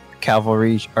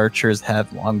 cavalry archers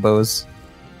have longbows?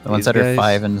 The ones that are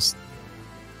 5 and...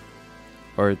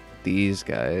 Or these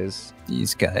guys.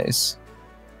 These guys.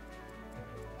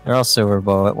 They're all silver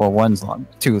bow. Well, one's long,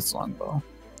 2 is longbow.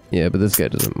 Yeah, but this guy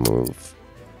doesn't move.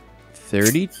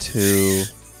 32.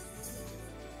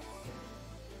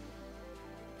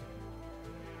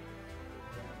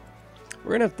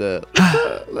 We're gonna have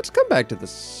to let's come back to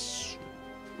this.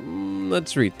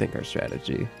 Let's rethink our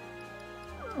strategy.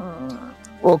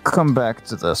 We'll come back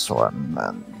to this one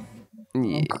then.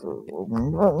 Yeah.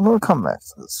 We'll come back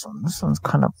to this one. This one's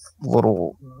kind of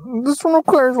little. This one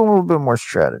requires a little bit more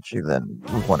strategy than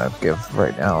we want to give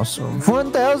right now. So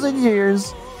 1,000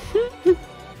 years.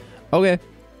 Okay,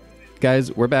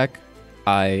 guys, we're back.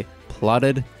 I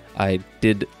plotted. I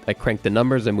cranked the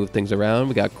numbers. I moved things around.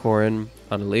 We got Corrin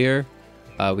on Lear.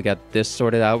 We got this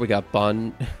sorted out. We got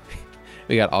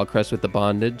we got Allcrest with the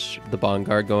bondage, the bond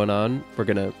guard going on. We're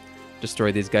gonna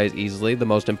destroy these guys easily. The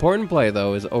most important play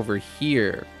though is over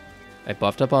here. I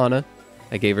buffed up Anna.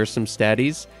 I gave her some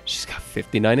statties. She's got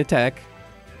 59 attack.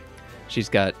 She's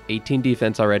got 18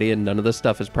 defense already, and none of the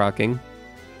stuff is proccing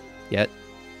yet.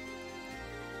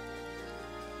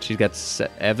 She's got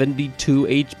 72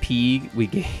 HP. We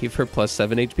gave her plus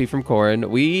 7 HP from Corrin.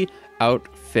 We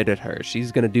outfitted her.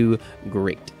 She's gonna do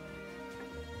great.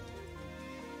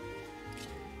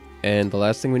 And the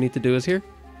last thing we need to do is here,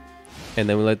 and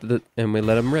then we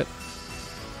let him rip.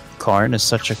 Corrin is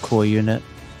such a cool unit.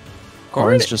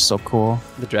 Corrin's just so cool.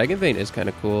 The Dragon Vein is kind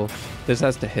of cool. This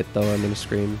has to hit though. I'm gonna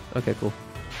scream. Okay, cool.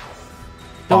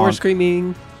 No more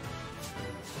screaming.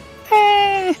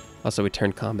 Also, we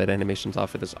turned combat animations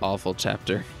off for this awful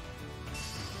chapter.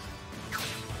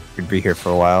 We'd be here for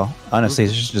a while. Honestly,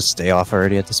 it should just stay off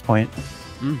already at this point.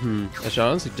 I should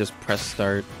honestly just press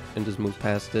start and just move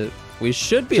past it. We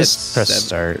should be just at press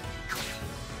start.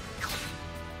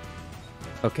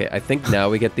 Okay, I think now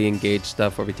we get the engage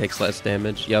stuff where we take less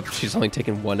damage. Yep, she's only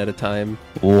taking 1 at a time.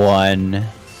 1.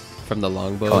 From the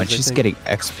longbow. Oh, and she's getting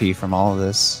XP from all of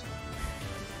this.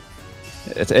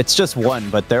 It's just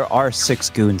 1, but there are 6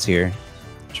 goons here.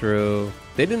 True.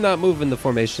 They did not move in the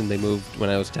formation they moved when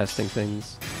I was testing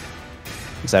things.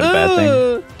 Is that a bad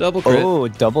thing? Double crit. Oh,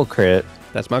 double crit.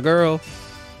 That's my girl.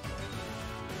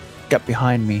 Get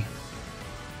behind me.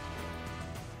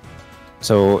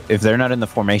 So, if they're not in the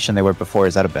formation they were before,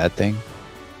 is that a bad thing?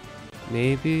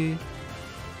 Maybe.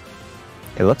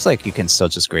 It looks like you can still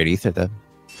just Great Ether them.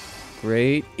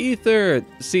 Great Ether!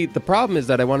 See, the problem is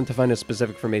that I wanted to find a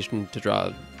specific formation to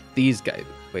draw these guys.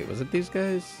 Wait, was it these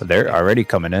guys? But they're already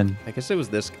coming in. I guess it was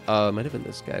this. Might have been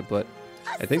this guy, but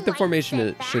I think the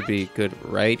formation should be good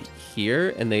right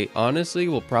here, and they honestly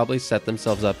will probably set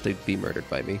themselves up to be murdered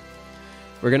by me.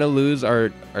 We're gonna lose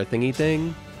our thingy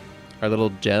thing, our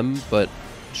little gem, but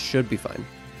should be fine.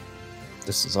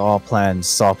 This is all planned.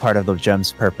 It's all part of the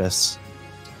gem's purpose.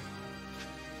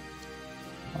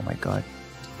 Oh my god.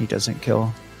 He doesn't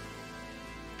kill.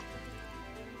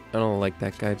 I don't like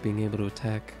that guy being able to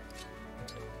attack.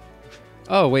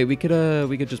 Oh wait, we could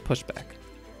just push back.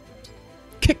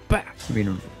 Kick back. You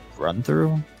mean run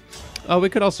through? Oh, we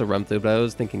could also run through, but I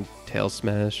was thinking tail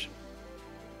smash.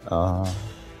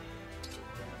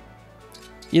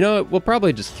 You know what? We'll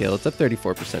probably just kill. It's a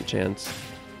 34% chance.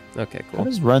 Okay, cool. How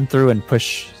does run through and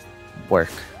push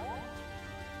work?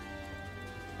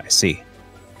 I see.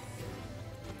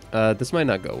 This might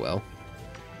not go well.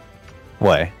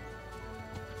 Why?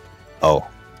 Oh.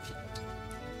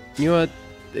 You know what?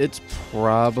 It's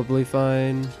probably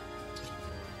fine.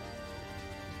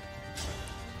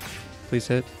 Please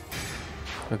hit.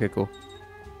 Okay, cool.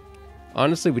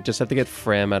 Honestly, we just have to get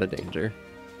Fram out of danger.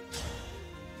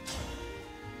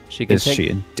 Is she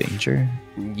in danger?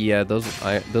 Yeah, those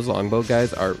longbow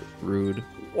guys are rude.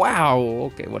 Wow.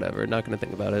 Okay, whatever. Not gonna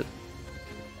think about it.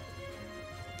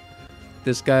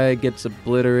 This guy gets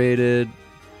obliterated.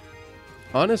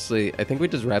 Honestly, I think we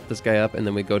just wrap this guy up and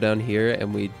then we go down here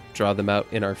and we draw them out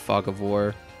in our Fog of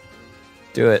War.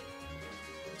 Do it.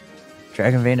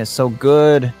 Dragon Vein is so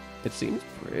good. It seems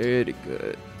pretty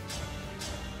good.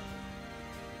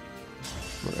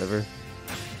 Whatever.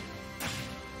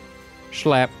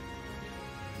 Schlap.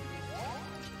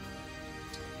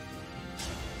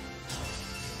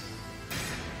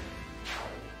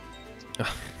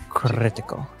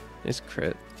 Critical. Nice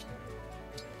crit.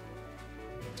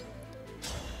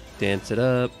 Dance it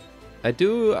up. I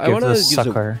want to use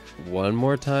it one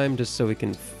more time just so we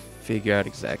can figure out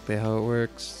exactly how it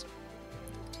works.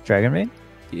 Dragon Vein?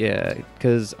 Yeah,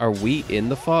 because are we in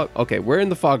the fog? Okay, we're in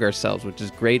the fog ourselves, which is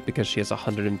great because she has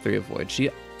 103 avoid.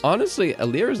 Honestly,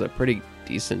 Alira is a pretty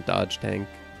decent dodge tank.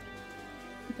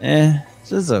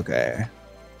 This is okay.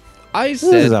 I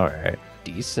said this is alright.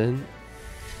 Decent.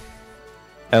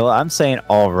 Well, I'm saying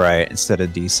alright instead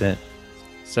of decent.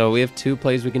 So we have two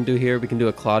plays we can do here. We can do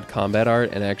a Claude combat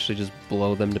art and actually just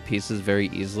blow them to pieces very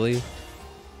easily.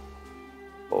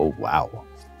 Oh, wow.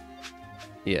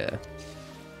 Yeah.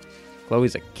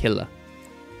 Chloe's a killer.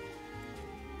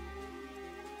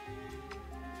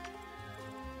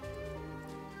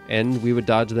 And we would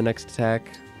dodge the next attack,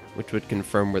 which would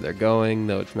confirm where they're going,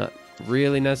 though it's not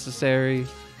really necessary.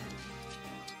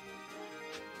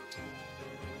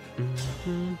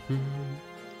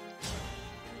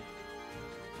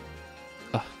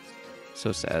 Oh,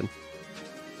 so sad.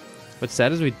 What's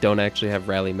sad is we don't actually have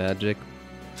rally magic,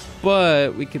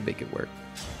 but we could make it work.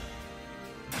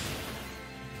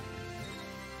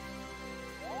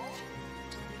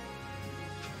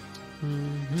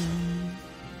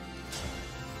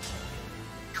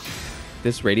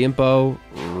 This radiant bow,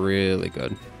 really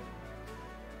good.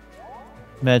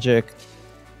 Magic.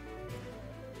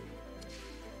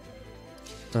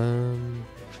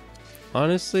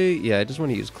 Honestly, yeah, I just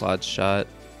want to use Claude's shot.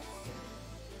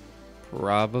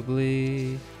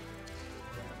 Probably.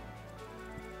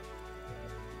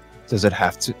 Does it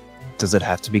have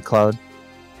to be Cloud?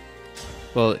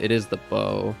 Well, it is the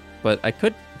bow, but I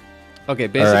could. Okay,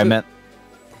 basically. Or I meant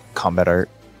combat art.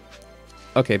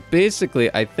 Okay,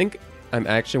 basically, I think I'm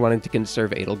actually wanting to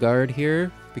conserve Edelgard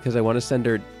here because I want to send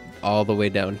her all the way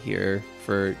down here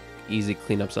for easy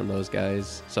cleanups on those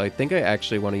guys. So I think I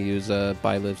actually want to use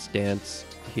Byliv's Dance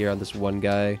here on this one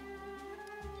guy.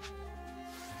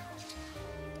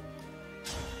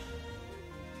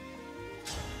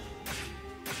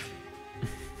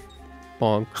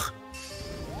 Bonk.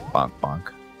 Bonk,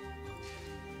 bonk.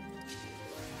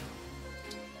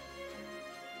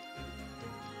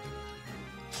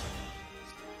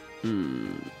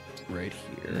 Right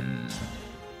here.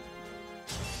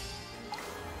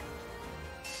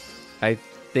 I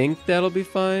think that'll be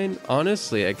fine.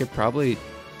 Honestly, I could probably,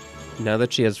 now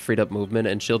that she has freed up movement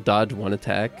and she'll dodge one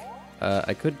attack,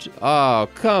 I could. Oh,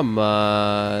 come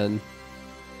on.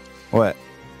 What?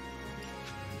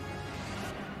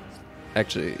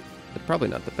 Actually, it's probably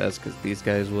not the best because these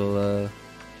guys will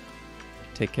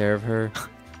take care of her.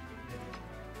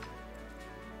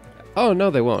 Oh, no,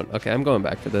 they won't. Okay, I'm going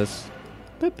back for this.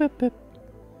 Boop, boop, boop.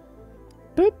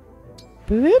 Boop,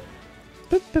 boop.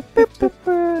 Boop, boop, boop, boop,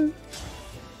 boop.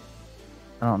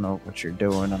 I don't know what you're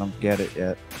doing. I don't get it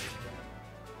yet.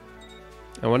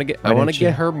 I want to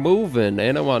get her moving,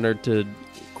 and I want her to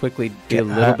quickly be a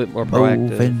little bit more proactive.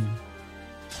 Moving.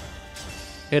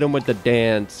 Hit him with the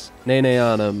dance. Nay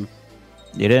on him.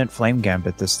 You didn't flame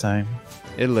gambit this time.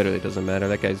 It literally doesn't matter.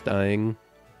 That guy's dying.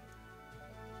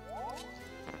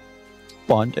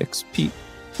 Bond XP.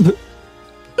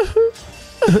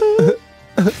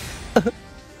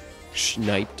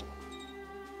 Schnight.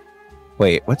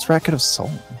 Wait, what's Racket of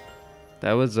Soul?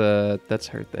 That was that's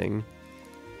her thing.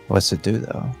 What's it do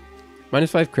though?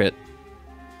 -5 crit.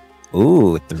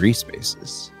 Ooh, 3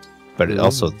 spaces. But it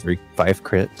also 5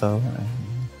 crit though.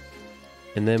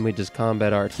 And then we just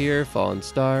combat art here, Fallen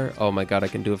Star. Oh my god, I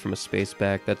can do it from a space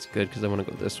back. That's good because I want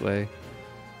to go this way.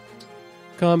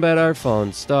 Combat art,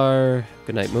 Fallen Star,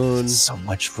 Goodnight Moon. So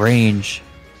much range.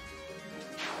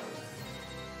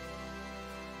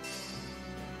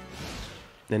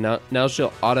 And now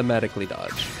she'll automatically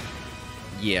dodge.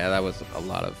 Yeah, that was a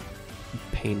lot of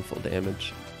painful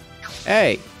damage.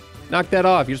 Hey! Knock that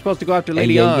off. You're supposed to go after Hey,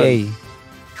 Lady yay, On. yay.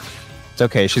 It's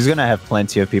okay. She's gonna have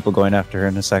plenty of people going after her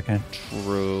in a second.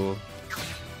 True.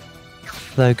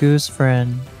 The goose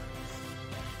friend.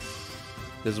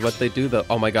 This is what they do, though.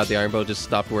 Oh my god, the iron bow just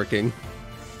stopped working.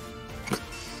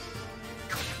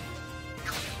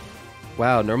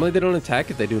 Wow, normally they don't attack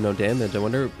if they do no damage. I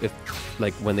wonder if,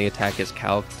 like, when the attack is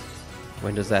calced,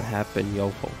 when does that happen? Yo,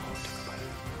 ho,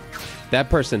 ho. That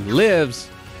person lives.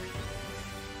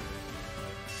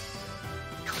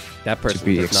 That person To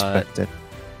be does expected.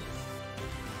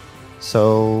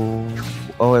 So,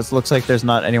 oh, it looks like there's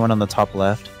not anyone on the top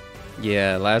left. not.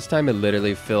 Yeah, last time it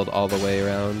literally filled all the way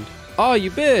around. Oh,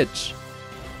 you bitch!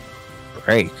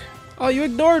 Break. Oh, you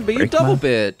ignored me, you Break double my-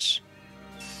 bitch!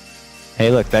 Hey,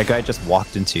 look, that guy just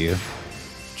walked into you.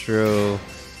 True.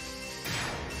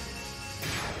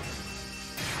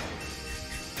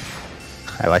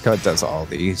 I like how it does all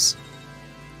these.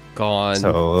 Gone.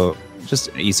 So, just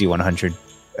an easy 100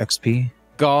 XP.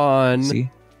 Gone. See?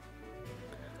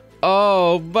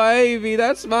 Oh, baby,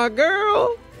 that's my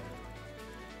girl.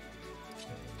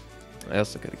 I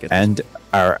also gotta get And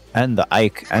the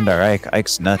Ike and our Ike.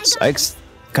 Ike's nuts. Ike's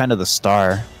kind of the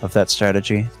star of that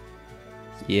strategy.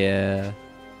 Yeah.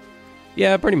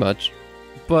 Yeah, pretty much.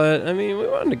 But, I mean, we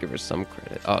wanted to give her some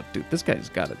credit. Oh, dude, this guy's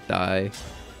gotta die.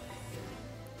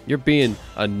 You're being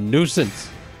a nuisance.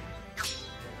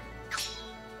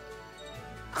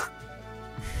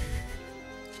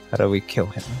 How do we kill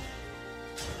him?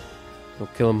 We'll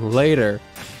kill him later.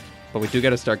 But we do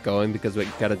gotta start going because we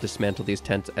gotta dismantle these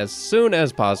tents as soon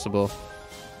as possible.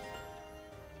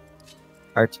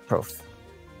 Art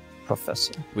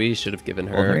professor. We should have given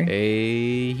her Wolverine?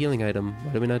 a healing item.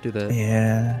 Why did we not do that?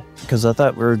 Yeah, because I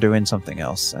thought we were doing something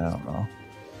else. I don't know.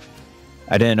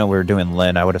 I didn't know we were doing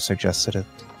Lyn. I would have suggested it.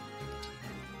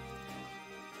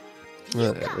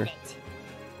 Whatever.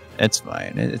 It's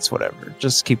fine. It's whatever.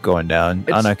 Just keep going down.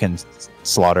 It's- Anna can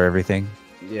slaughter everything.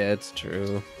 Yeah, it's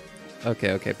true.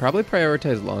 Okay, okay. Probably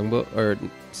prioritize longbow or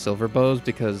silver bows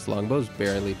because longbows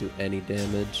barely do any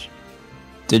damage.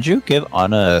 Did you give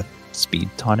Anna a speed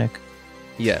tonic?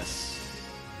 Yes.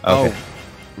 Okay. Oh,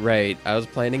 right. I was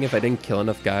planning if I didn't kill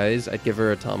enough guys, I'd give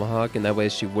her a tomahawk, and that way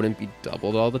she wouldn't be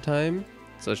doubled all the time.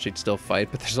 So she'd still fight,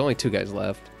 but there's only 2 guys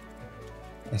left.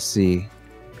 I see.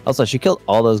 Also, she killed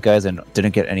all those guys and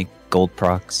didn't get any gold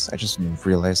procs. I just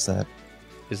realized that.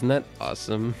 Isn't that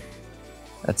awesome?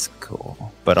 That's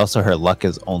cool. But also her luck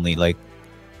is only like...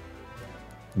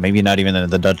 maybe not even in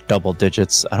the double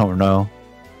digits. I don't know.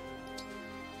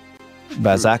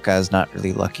 Bazaka is not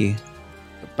really lucky.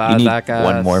 You need Bazaka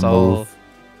one more Soul. move.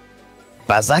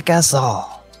 Bazaka Soul.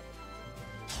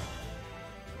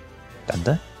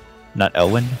 Danda? Not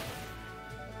Elwyn?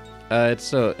 It's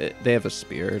so they have a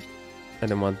spear. I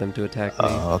didn't want them to attack me.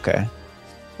 Oh, okay.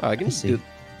 Wow, I can just see.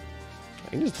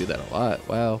 do that a lot.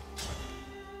 Wow.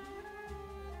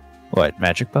 What,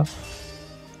 magic bow?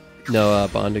 No,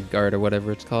 bonded guard or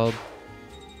whatever it's called.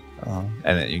 And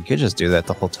then you could just do that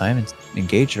the whole time and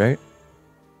engage, right?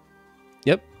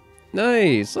 Yep.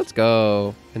 Nice. Let's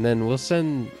go. And then we'll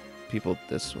send people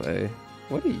this way.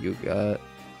 What do you got?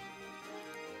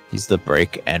 He's the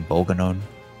break and Bolganon.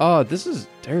 Oh, this is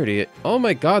dirty. Oh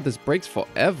my god, this breaks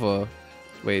forever.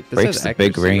 Wait, this Breaks has the accuracy,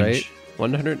 big range. right?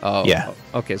 100? Oh, Yeah.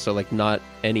 Okay, so like not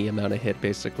any amount of hit,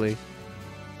 basically.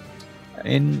 I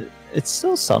mean, it's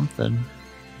still something.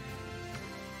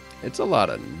 It's a lot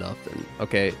of nothing.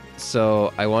 Okay,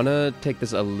 so I want to take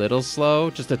this a little slow,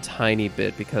 just a tiny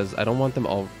bit, because I don't want them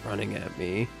all running at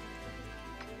me.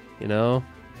 You know?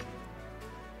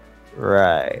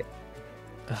 Right.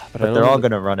 But But they're all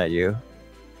gonna run at you.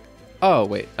 Oh,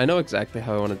 wait. I know exactly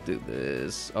how I want to do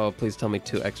this. Oh, please tell me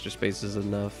 2 extra spaces is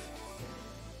enough.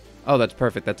 Oh, that's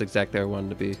perfect. That's exactly where I wanted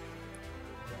to be.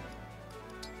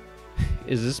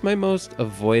 Is this my most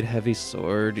avoid heavy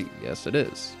sword? Yes, it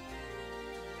is.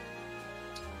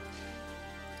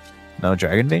 No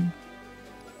Dragon Bane?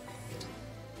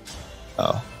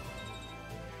 Oh.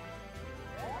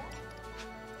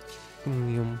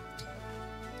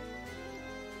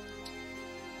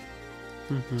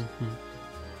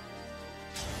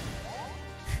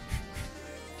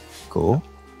 Cool.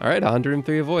 All right,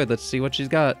 103 avoid. Let's see what she's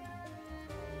got.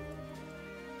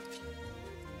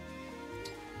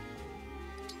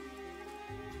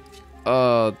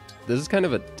 This is kind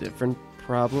of a different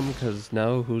problem because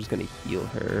now who's gonna heal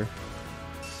her?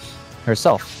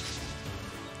 Herself.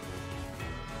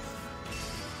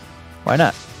 Why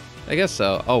not? I guess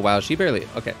so. Oh wow, she barely.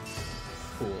 Okay.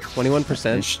 Cool.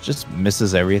 21%. She just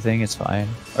misses everything. It's fine.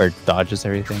 Or dodges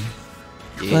everything.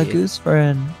 Yeah. Lagoose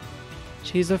friend.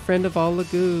 She's a friend of all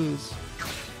Lagoos.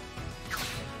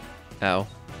 Ow.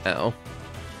 Ow.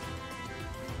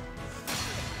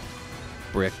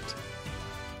 bricked.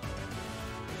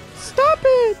 Stop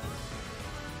it!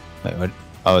 Wait, what?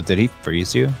 Oh, did he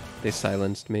freeze you? They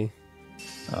silenced me.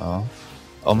 Oh.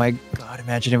 Oh my god,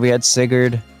 imagine if we had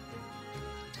Sigurd.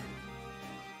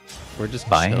 We're just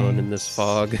Fine. chilling in this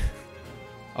fog.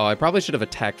 Oh, I probably should have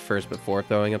attacked first before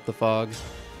throwing up the fog.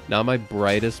 Now my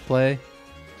brightest play.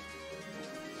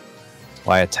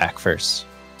 Why attack first?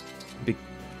 Be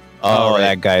Oh, right.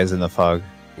 that guy is in the fog.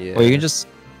 Yeah. Well, you can just...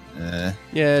 Yeah,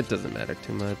 it doesn't matter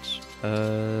too much.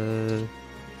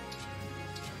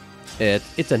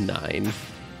 It's a 9.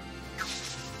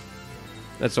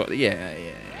 That's what. Yeah.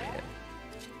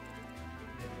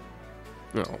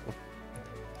 No.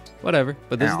 Whatever.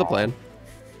 But this is the plan.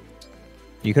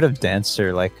 You could have danced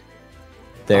her, like,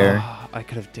 there. Oh, I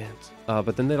could have danced.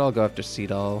 But then they'd all go after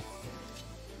Seedall.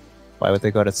 Why would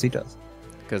they go to Seedall?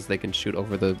 Because they can shoot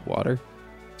over the water.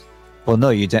 Well, no,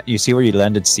 you see where you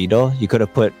landed Seedall? You could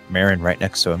have put Marin right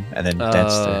next to him and then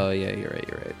danced Oh, her. yeah, you're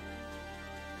right.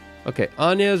 Okay,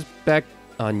 Anya's back.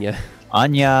 Anya.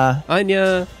 Anya!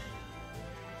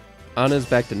 Anna's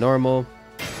back to normal.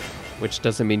 Which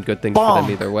doesn't mean good things for them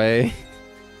either way.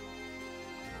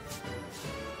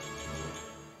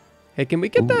 Hey, can we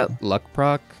get that luck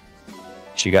proc?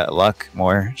 She got luck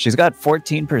more. She's got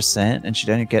 14% and she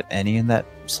didn't get any in that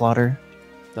slaughter.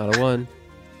 Not a 1.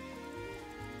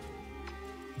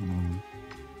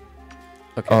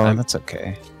 Okay. Oh, that's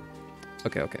okay.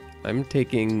 Okay. I'm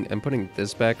putting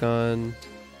this back on,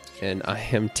 and I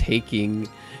am taking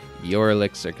your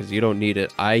elixir because you don't need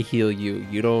it. I heal you.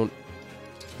 I don't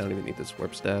even need this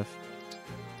warp staff.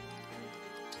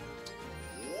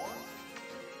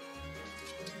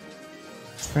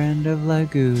 Friend of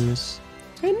Lagoose.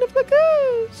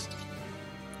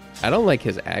 I don't like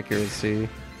his accuracy.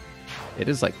 It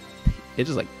is like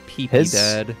pee-pee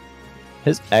dad.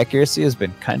 His accuracy has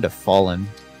been kind of fallen.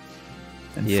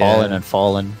 And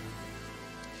fallen.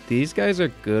 These guys are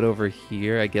good over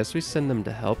here. I guess we send them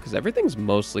to help because everything's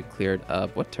mostly cleared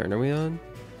up. What turn are we on?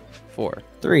 4.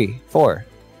 3, 4.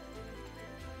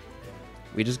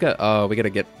 We gotta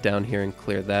get down here and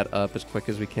clear that up as quick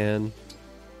as we can.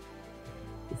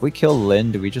 If we kill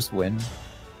Lyn, do we just win?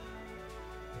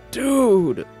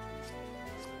 Dude!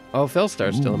 Oh,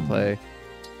 Fellstar's still in play.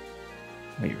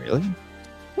 Wait, really?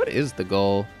 What is the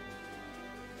goal?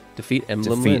 Defeat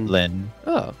Emblem Defeat Lyn.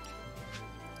 Oh.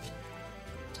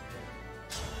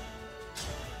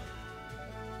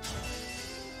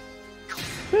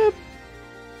 Boop.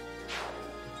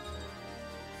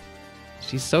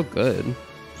 She's so good.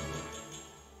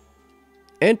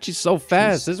 And she's so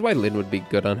fast. This is why Lyn would be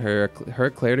good on her. Her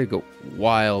clarity go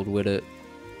wild with it.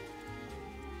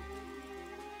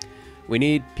 We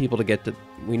need people to get to...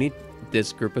 We need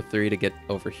this group of 3 to get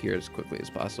over here as quickly as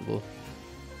possible.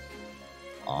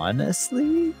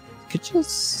 Honestly? Could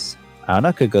just...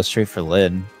 Anna could go straight for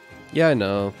Lyn. Yeah, I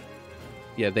know.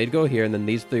 Yeah, they'd go here, and then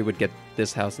these 3 would get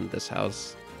this house and this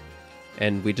house.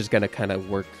 And we just gotta kind of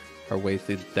work our way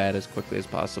through that as quickly as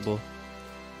possible.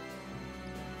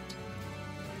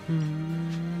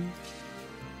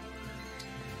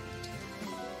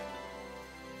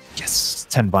 Yes!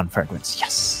 10 bond fragments.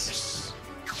 Yes!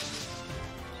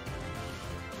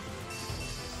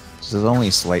 This is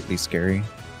only slightly scary.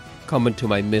 Coming to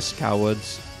my mist,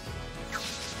 cowards.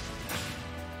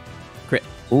 Crit.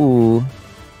 Ooh.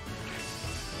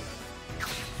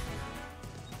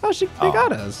 Oh, they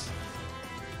got us.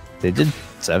 They did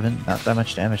 7. Not that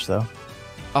much damage, though.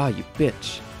 Ah, you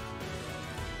bitch.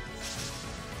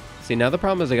 See, now the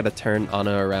problem is I gotta turn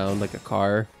Anna around like a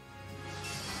car.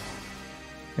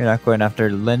 You're not going after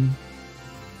Lyn?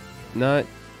 Not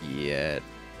yet.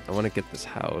 I want to get this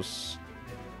house.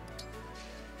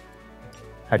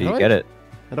 How do you get it?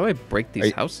 How do I break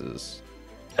these houses?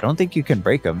 I don't think you can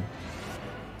break them.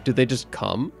 Do they just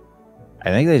come? I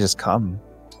think they just come.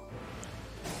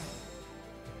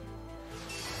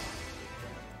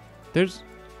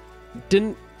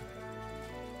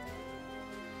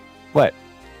 What?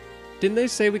 Didn't they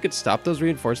say we could stop those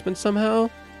reinforcements somehow?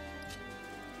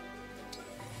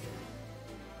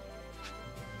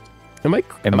 It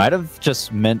might have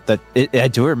just meant that... I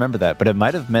do remember that, but it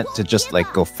might have meant to just,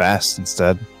 like, go fast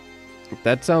instead.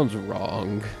 That sounds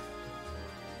wrong.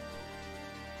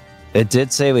 It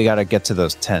did say we gotta get to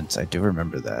those tents. I do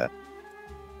remember that.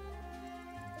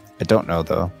 I don't know,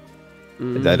 though.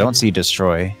 I don't see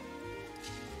destroy.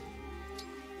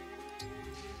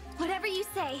 Whatever you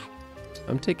say.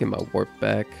 I'm taking my warp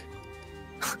back.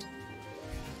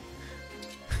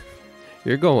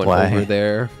 You're going over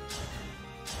there.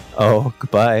 Oh,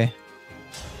 goodbye.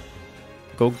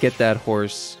 Go get that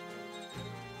horse.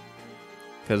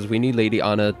 Because we need Lady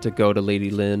Anna to go to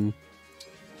Lady Lyn.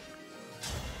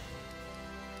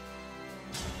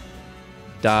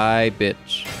 Die,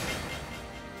 bitch.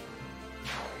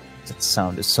 That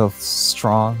sound is so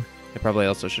strong. I probably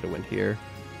also should have went here.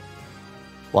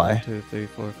 Why? 1, 2, 3,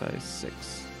 4, 5,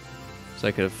 6. So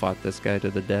I could have fought this guy to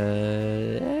the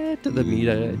me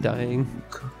dying.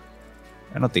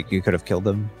 I don't think you could have killed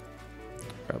him.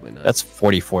 Probably not. That's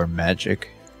 44 magic.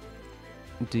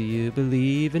 Do you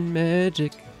believe in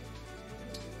magic?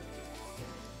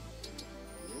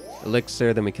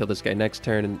 Elixir, then we kill this guy next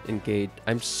turn and engage.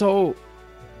 I'm so...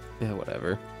 Yeah,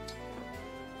 whatever.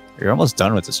 You're almost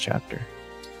done with this chapter.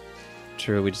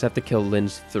 True, we just have to kill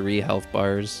Lynn's 3 health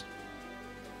bars.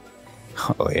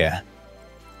 Oh, yeah.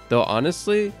 Though,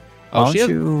 honestly... Oh,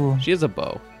 she has a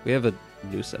bow. We have a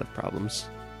new set of problems.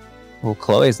 Well,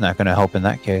 Chloe's not going to help in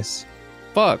that case.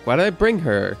 Fuck, why did I bring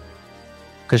her?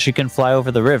 Because she can fly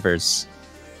over the rivers.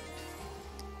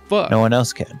 Fuck. No one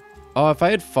else can. Oh, if I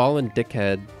had fallen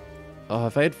dickhead. Oh,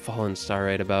 if I had fallen star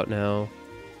right about now.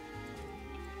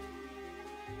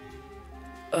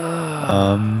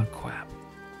 Crap.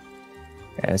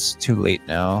 Yeah, it's too late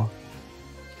now.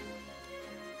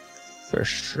 For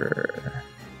sure.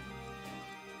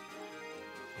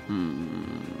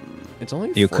 It's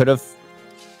only You 4. could have...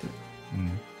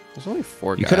 There's only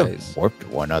 4 You guys. could have warped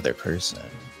one other person.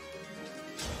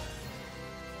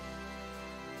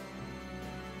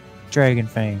 Dragon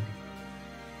Fang.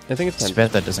 I think it's time bet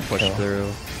to that doesn't push kill. through.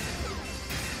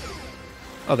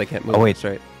 Oh, they can't move. Oh wait, That's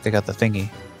right. They got the thingy.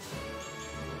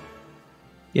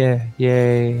 Yeah,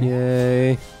 yay.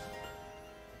 Yay.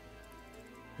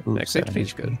 Ooh, Next 7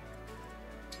 HP's HP. good.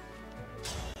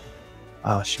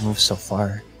 Oh, she moves so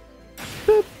far.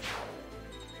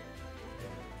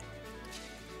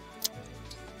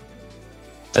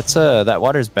 That's that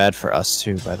water's bad for us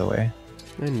too, by the way.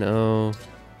 I know.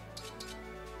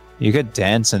 You could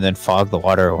dance and then fog the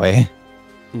water away.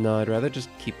 No, I'd rather just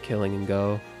keep killing and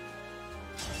go.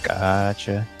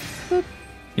 Gotcha.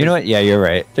 You know what? Yeah, you're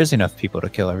right. There's enough people to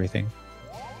kill everything.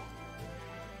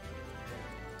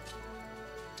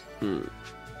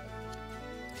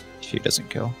 She doesn't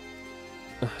kill.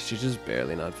 She's just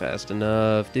barely not fast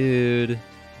enough, dude.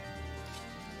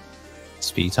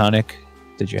 Speed tonic.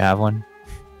 Did you have one?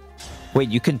 Wait,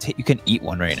 you can eat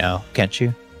one right now, can't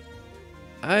you?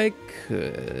 I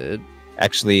could.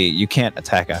 Actually, you can't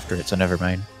attack after it, so never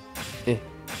mind.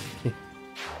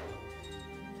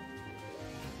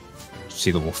 See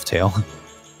the wolf tail?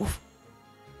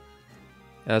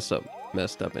 That's so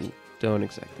messed up and don't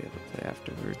exactly have to play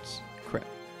afterwards. Crap.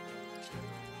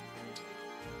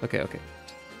 Okay.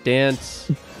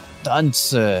 Dance.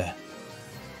 Dance. Wait,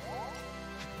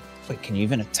 can you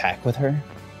even attack with her?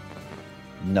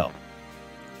 No.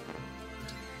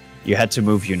 You had to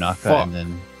move Yunaka Fuck. and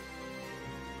then...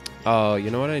 Oh,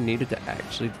 you know what I needed to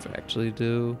actually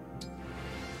do?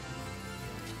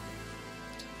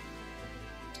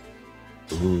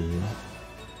 Ooh.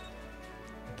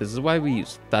 This is why we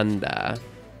use Thunder.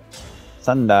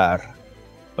 Thunder.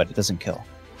 But it doesn't kill.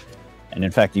 And in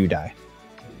fact, you die.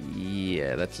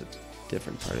 Yeah, that's a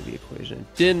different part of the equation.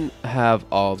 Didn't have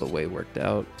all the way worked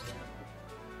out.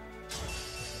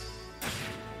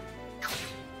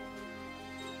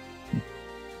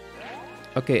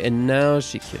 Okay, and now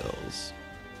she kills.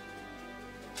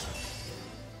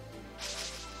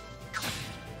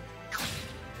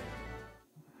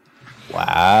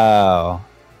 Wow.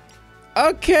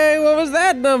 Okay, what was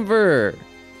that number?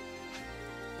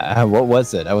 What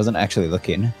was it? I wasn't actually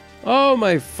looking. Oh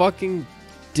my fucking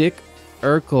Dick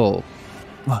Urkel.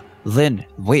 Lynn,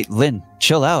 wait, Lynn,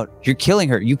 chill out. You're killing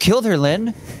her. You killed her,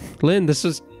 Lynn. Lynn, this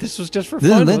was just for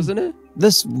fun, Lynn, wasn't it?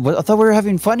 I thought we were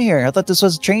having fun here. I thought this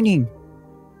was training.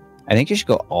 I think you should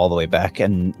go all the way back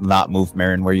and not move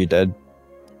Marin where you did.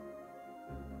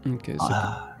 Okay,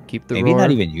 so keep the maybe roar.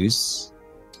 not even use.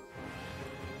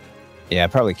 Yeah,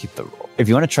 probably keep the roar. If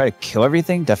you want to try to kill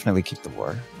everything, definitely keep the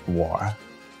roar.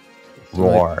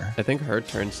 Roar. I think her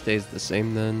turn stays the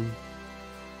same then.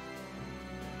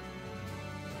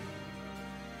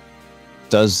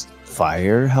 Does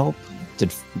fire help?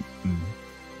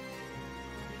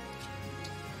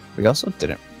 We also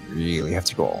didn't really have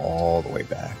to go all the way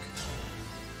back.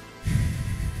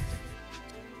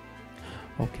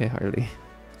 Okay, Harley.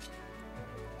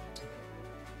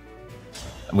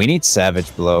 We need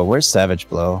Savage Blow. Where's Savage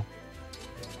Blow?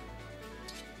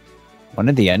 One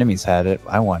of the enemies had it.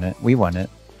 I want it. We want it.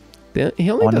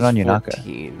 He only want does it on Yunaka.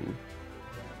 14.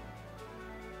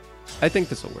 I think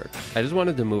this will work. I just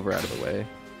wanted to move her out of the way.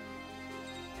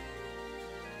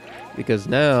 Because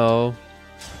now...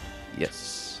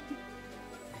 Yes.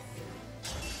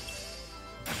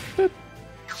 Boop.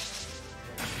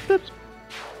 Boop.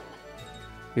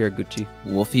 We are Gucci.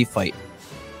 Wolfie fight.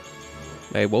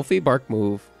 My Wolfie bark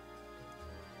move.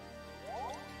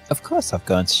 Of course I've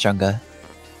gone stronger.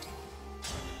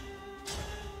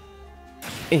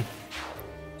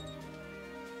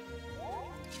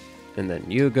 And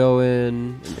then you go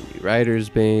in, and then you Rider's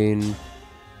Bane.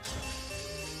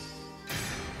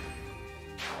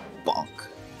 Bonk.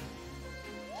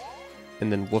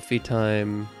 And then Woofy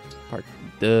time. Part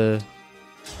duh.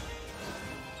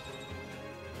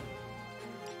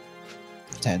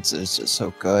 Tense is just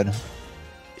so good.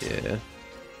 Yeah.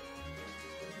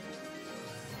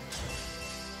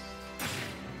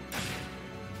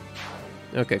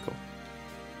 Okay, cool.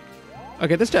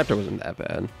 Okay, this chapter wasn't that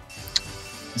bad.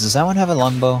 Does that one have a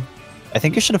longbow? I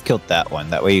think you should have killed that one.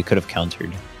 That way you could have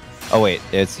countered. Oh wait,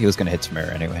 he was gonna hit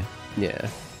Tamura anyway. Yeah.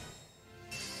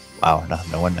 Wow,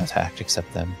 no one attacked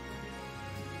except them.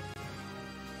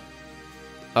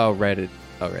 Oh right,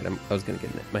 I was gonna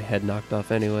get my head knocked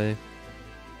off anyway.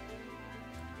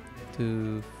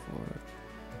 2,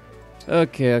 4.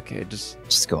 Okay,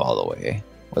 just go all the way.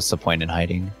 What's the point in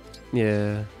hiding?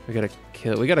 Yeah, we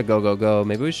gotta go.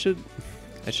 Maybe I should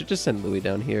just send Louis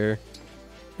down here.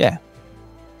 Yeah.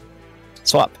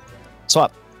 Swap.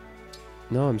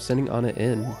 No, I'm sending Anna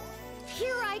in.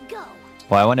 Here I go.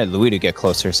 Well, I wanted Louis to get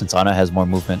closer since Anna has more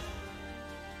movement.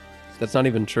 That's not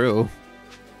even true.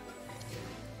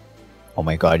 Oh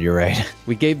my god, you're right.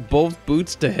 We gave both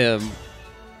boots to him.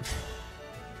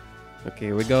 Okay,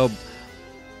 here we go.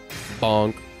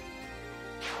 Bonk.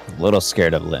 A little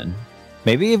scared of Lyn.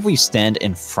 Maybe if we stand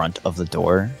in front of the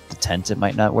door, the tent, it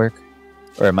might not work.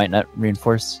 Or it might not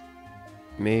reinforce.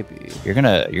 Maybe. You're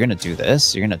gonna do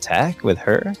this? You're gonna attack with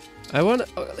her? I want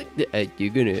to. You're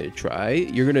gonna try.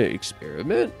 You're gonna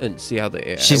experiment and see how the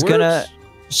AI She's works.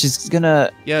 She's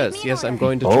gonna. Yes. I'm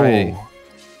going to try.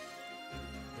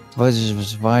 Why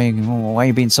are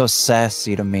you being so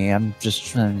sassy to me? I'm just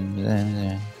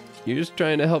trying. You're just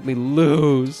trying to help me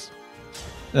lose.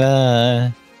 Wait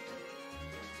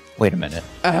a minute.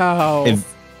 Ow.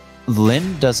 If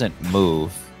Lyn doesn't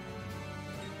move,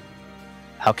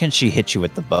 how can she hit you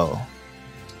with the bow?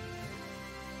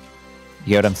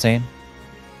 You know what I'm saying?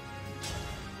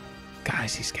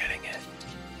 Guys, he's getting it.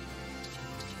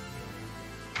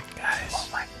 Guys. Oh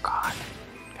my god.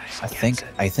 Guys,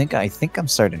 I think I'm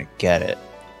starting to get it.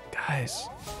 Guys.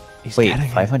 He's Wait, getting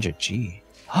 500G.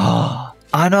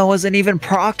 Anna wasn't even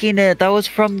proccing it. That was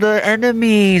from the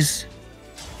enemies.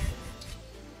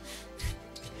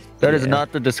 That is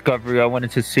not the discovery I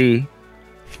wanted to see.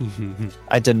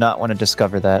 I did not want to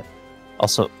discover that.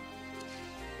 Also,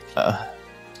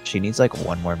 she needs like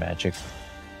one more magic.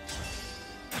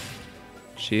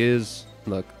 She is.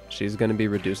 Look, she's gonna be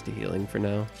reduced to healing for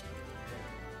now.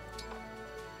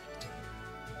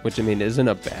 Which, I mean, isn't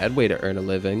a bad way to earn a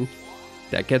living.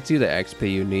 That gets you the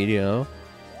XP you need, you know?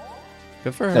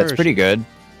 Good for her. That's pretty good.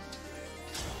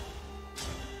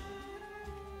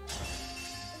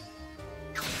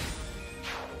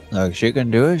 Look, she can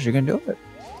do it. She can do it.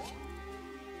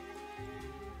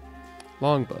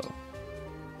 Longbow.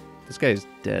 This guy's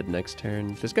dead next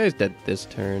turn. This guy's dead this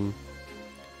turn.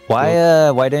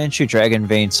 Why didn't you Dragon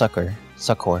Vein Succor?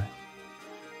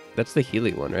 That's the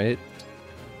Healy one, right?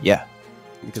 Yeah.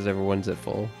 Because everyone's at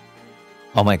full.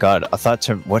 Oh my god, I thought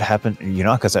what happened?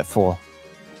 Yunaka's at full.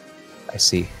 I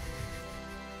see.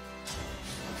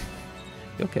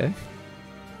 You okay?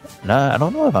 Nah, I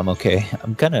don't know if I'm okay.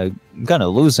 I'm kinda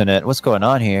losing it. What's going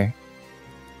on here?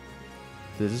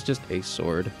 This is just a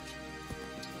sword.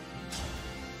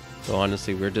 So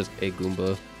honestly, we're just a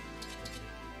Goomba.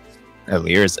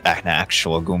 Lear's an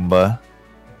actual Goomba.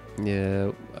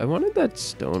 Yeah, I wanted that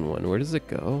stone one. Where does it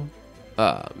go?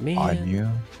 Ah, man. On you.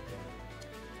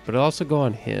 But it'll also go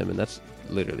on him, and that's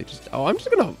literally just. Oh, I'm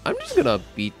just gonna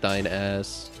beat thine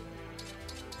ass.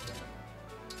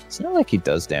 It's not like he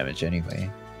does damage anyway.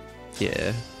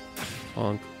 Yeah.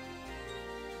 Honk.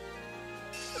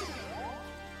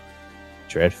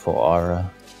 Dreadful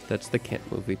aura. That's the Kent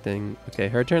movie thing. Okay,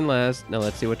 her turn last. Now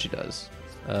let's see what she does.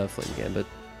 Flame Gambit.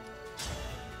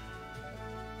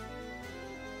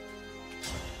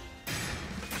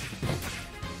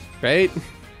 Right?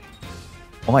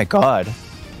 Oh my god.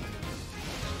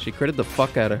 She critted the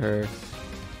fuck out of her.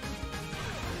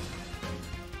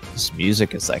 This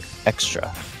music is like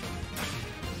extra.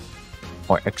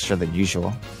 More extra than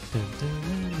usual.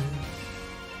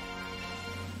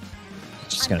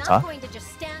 She's gonna talk. Going to just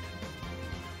stand.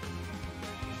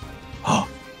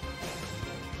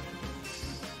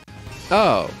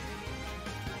 Oh.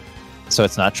 So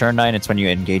it's not turn 9, it's when you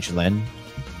engage Lyn?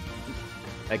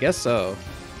 I guess so.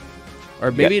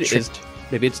 Or maybe Yeah, it is.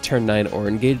 Maybe it's turn 9 or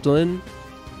engage Lyn.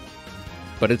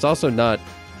 But it's also not.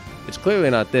 It's clearly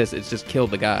not this. It's just kill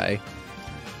the guy.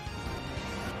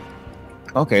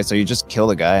 Okay, so you just kill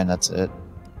the guy and that's it.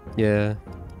 Yeah.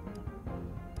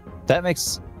 That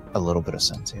makes a little bit of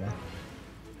sense, yeah.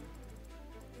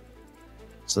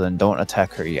 So then don't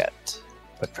attack her yet,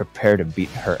 but prepare to beat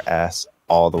her ass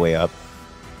all the way up.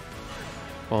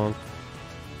 Bonk.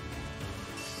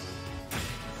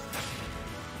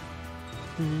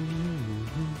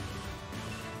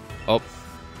 Oh.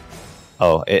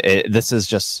 Oh, this is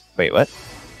just... Wait, what?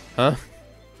 Huh?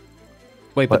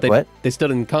 Wait, but they still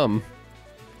didn't come.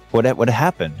 What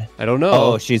happened? I don't know.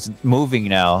 Oh, she's moving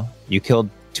now. You killed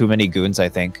too many goons, I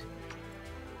think.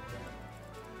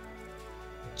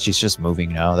 She's just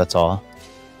moving now, that's all.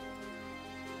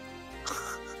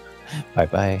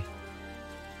 Bye-bye.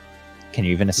 Can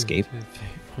you even escape? 1, 2,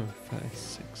 3, 4, 5,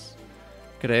 6.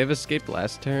 Could I have escaped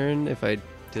last turn if I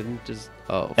didn't just...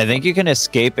 Oh. I think you can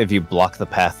escape if you block the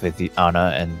path with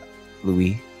Anna and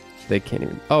Louis. They can't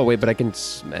even... Oh, wait, but I can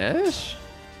smash?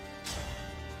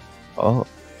 Oh.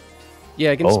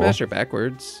 Yeah, I can smash her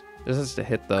backwards. This has to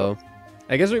hit, though.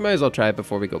 I guess we might as well try it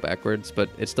before we go backwards, but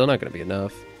it's still not going to be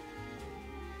enough.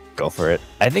 Go for it.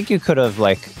 I think you could have,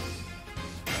 like...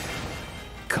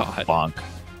 God. Bonk.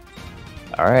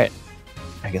 Alright.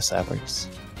 I guess that works.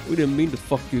 We didn't mean to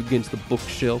fuck you against the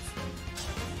bookshelf.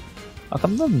 How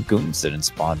come the goons didn't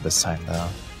spawn this time, though?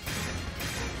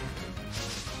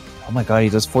 Oh my god, he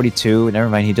does 42. Never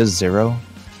mind, he does 0.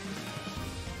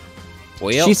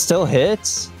 Well, she still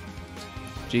hits?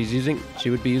 She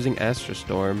would be using Astra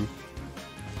Storm.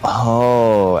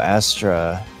 Oh,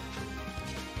 Astra.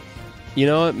 You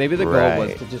know what? Maybe the goal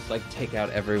was to just, like, take out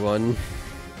everyone.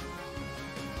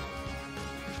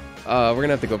 We're gonna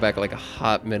have to go back like a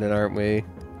hot minute, aren't we?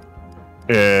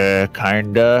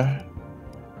 Kinda.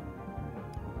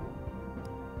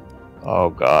 Oh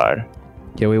god.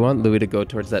 Yeah, we want Louis to go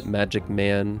towards that magic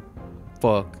man.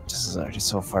 Fuck. This is already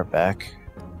so far back.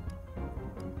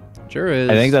 Sure is.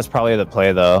 I think that's probably the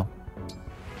play, though.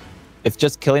 If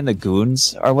just killing the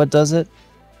goons are what does it,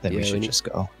 then we should just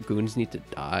go. Goons need to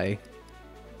die.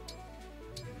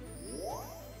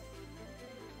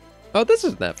 Oh, this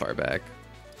isn't that far back.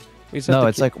 No,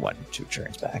 it's like 1-2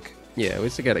 turns back. Yeah, we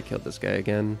still gotta kill this guy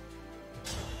again.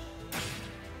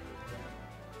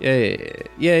 Yeah.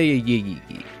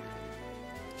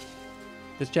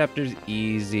 This chapter's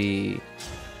easy.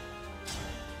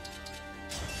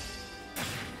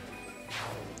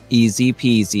 Easy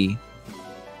peasy.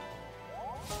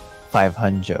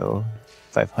 500.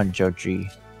 500 G.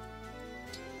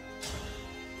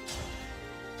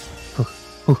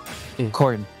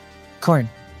 Corn.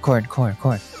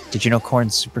 Did you know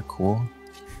corn's super cool?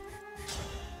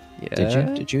 Yeah.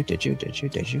 Did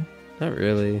you? Not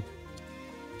really.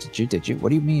 Did you? What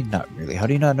do you mean, not really? How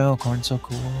do you not know corn's so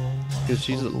cool? Because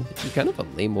she's kind of a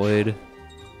lamewood.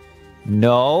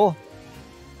 No.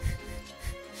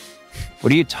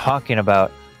 What are you talking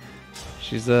about?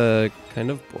 She's kind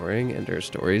of boring, and her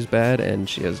story's bad, and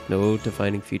she has no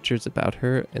defining features about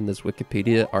her. And this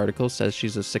Wikipedia article says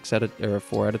she's a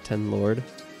 4 out of 10 lord.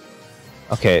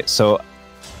 Okay, so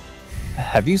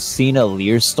have you seen a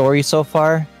Lear story so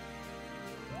far?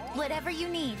 Whatever you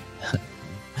need.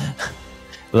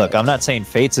 Look, I'm not saying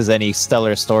Fates is any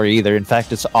stellar story either. In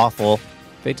fact, it's awful.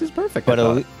 Fates is perfect. But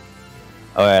alright,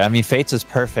 I mean, Fates is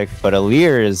perfect, but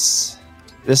Lear is...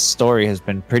 This story has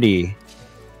been pretty...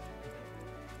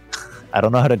 I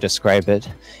don't know how to describe it.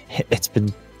 It's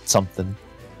been something.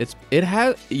 It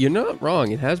has... You're not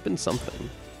wrong. It has been something.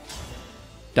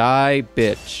 Die,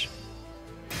 bitch.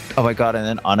 Oh my god, and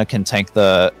then Anna can tank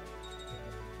the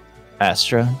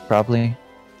Astra, probably.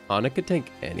 Anna could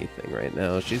tank anything right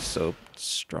now. She's so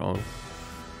strong.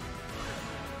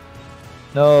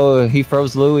 No, he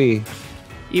froze Louis.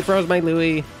 He froze my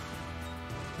Louis.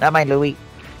 Not my Louis.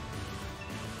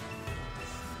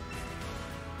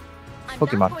 I'm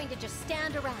Pokemon. not going to just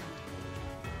stand around.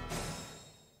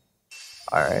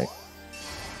 Alright.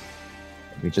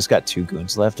 We just got 2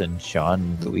 goons left, and Sean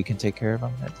and Louis can take care of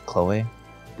them. And Chloe.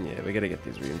 Yeah, we gotta get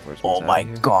these reinforcements. Oh my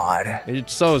god.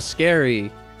 It's so scary.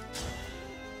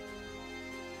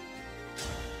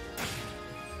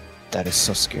 That is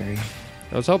so scary.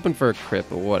 I was hoping for a crit,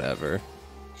 but whatever.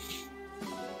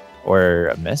 Or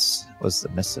a miss? Was the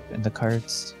miss in the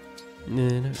cards?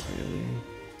 Nah, not really.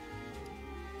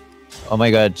 Oh my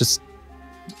god, just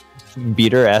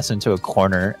beat her ass into a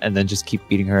corner and then just keep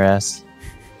beating her ass.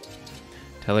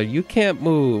 Tell her you can't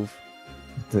move.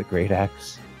 The great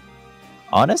axe.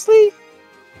 Honestly,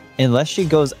 unless she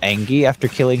goes Angie after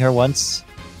killing her once,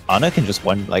 Anna can just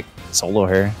solo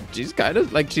her. She's kind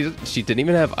of like she didn't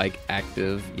even have Ike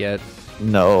active yet.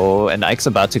 No, and Ike's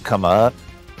about to come up.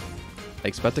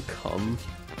 Ike's about to come.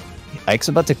 Ike's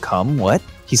about to come? What?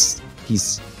 He's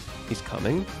He's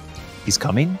coming? He's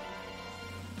coming?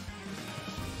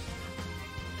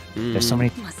 There's so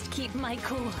many... Must keep my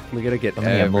cool. We gotta get so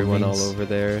many everyone all Emblemings. over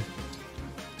there.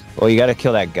 Well, you gotta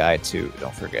kill that guy too.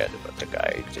 Don't forget about the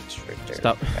guy just right there.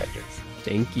 Stop.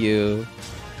 Thank you.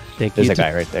 Thank There's you. a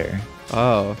guy right there.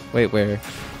 Oh, wait, where?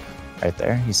 Right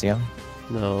there. You see him?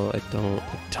 No, I don't.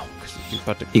 I don't, because he's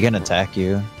about to... He can attack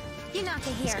you. You're not to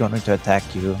He's hear. going to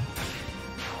attack you.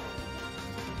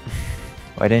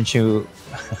 Why didn't you...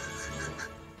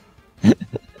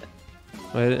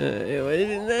 Why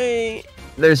didn't I?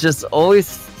 There's just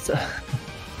always...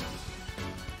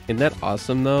 Isn't that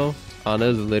awesome, though?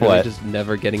 Anna's literally What? just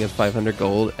never getting us 500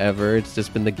 gold, ever. It's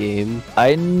just been the game.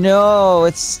 I know,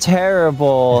 it's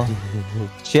terrible.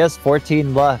 She has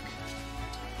 14 luck.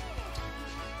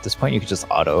 At this point, you could just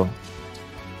auto.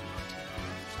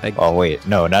 Oh, wait.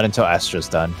 No, not until Astra's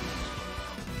done.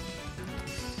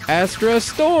 Astra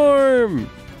Storm!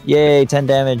 Yay, 10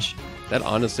 damage. That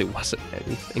honestly wasn't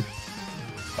anything.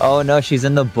 Oh, no, she's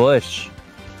in the bush.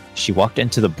 She walked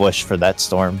into the bush for that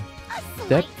storm.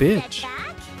 That bitch.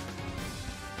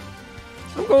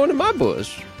 I'm going to my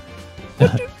bush.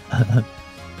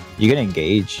 You can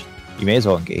engage. You may as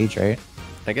well engage, right?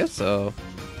 I guess so.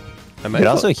 I You might could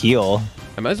as also well, heal.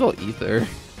 I might as well ether.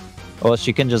 Well,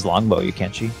 she can just longbow you,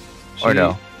 can't she? Or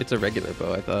no? It's a regular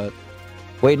bow, I thought.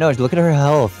 Wait, no, look at her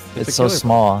health. It's It's a so killer bow.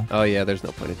 small. Oh yeah, there's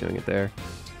no point in doing it there.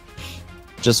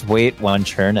 Just wait one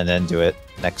turn and then do it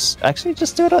next. Actually,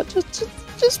 just do it.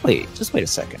 Just wait. Just wait a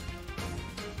second.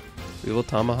 We will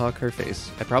tomahawk her face.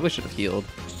 I probably should have healed.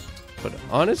 But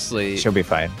honestly... She'll be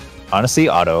fine. Honestly,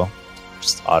 auto.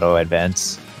 Just auto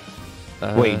advance.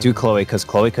 Wait, do Chloe, because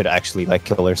Chloe could actually, like,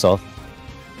 kill herself.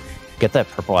 Get that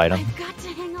purple item. I've got to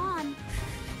hang on.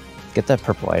 Get that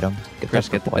purple item. Chris,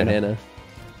 get the banana.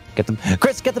 Get the...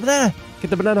 Chris, get the banana!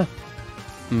 Get the banana!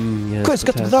 Yes, Chris,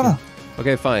 get the potassium. banana!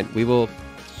 Okay, fine. We will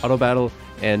auto battle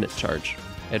and charge.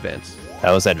 Advance.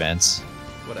 That was advance.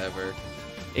 Whatever.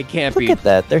 It can't Look be... at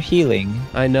that. They're healing.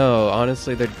 I know.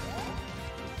 Honestly, they're...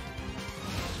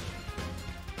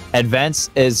 Advance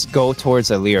is go towards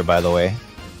Alir, by the way.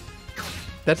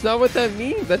 That's not what that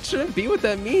means. That shouldn't be what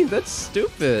that means. That's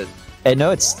stupid. I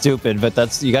know it's stupid, but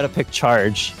that's... You gotta pick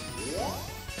charge.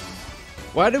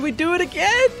 Why did we do it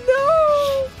again?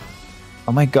 No!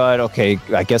 Oh my god, okay.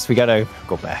 I guess we gotta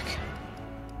go back.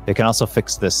 They can also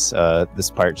fix this this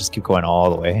part. Just keep going all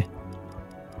the way.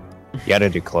 You gotta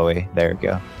do Chloe. There we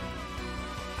go.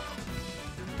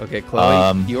 Okay,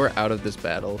 Chloe, you are out of this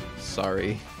battle.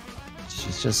 Sorry.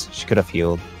 She could have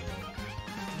healed.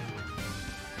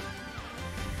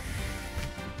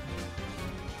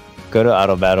 Go to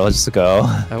auto battle, just go.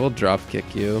 I will drop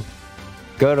kick you.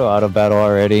 Go to auto battle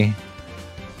already.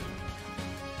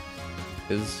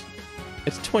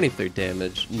 It's 23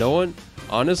 damage. No one,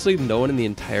 honestly, no one in the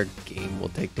entire game will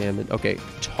take damage. Okay,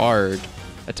 charge.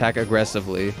 Attack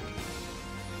aggressively.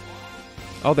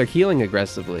 Oh, they're healing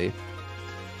aggressively.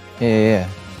 Yeah.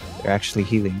 They're actually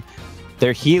healing.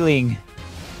 They're healing.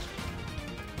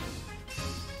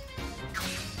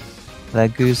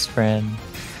 That goose friend.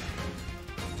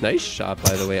 Nice shot,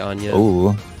 by the way, Anya.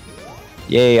 Ooh.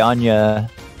 Yay, Anya.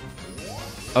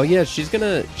 Oh yeah, she's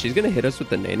gonna hit us with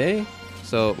the Nene.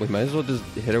 So we might as well just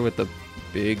hit her with the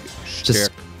big stick.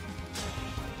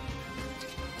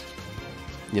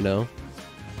 You know?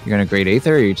 You're gonna grade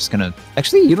Aether, or you're just gonna...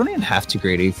 Actually, you don't even have to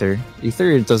grade Aether.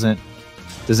 Aether doesn't...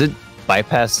 Does it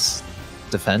bypass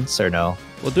defense, or no?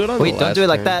 We'll do it on Wait, the don't last do it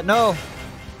like turn. that, no!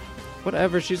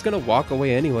 Whatever, she's gonna walk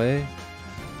away anyway.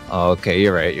 Oh, okay,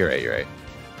 you're right.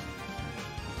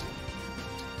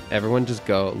 Everyone just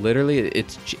go. Literally,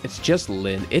 it's just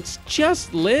Lyn. It's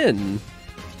just Lyn.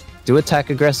 Do attack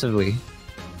aggressively.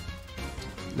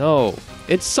 No,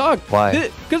 it sucked. Why?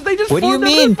 Because they just What do you formed up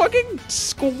mean? a fucking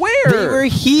square. They were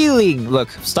healing! Look,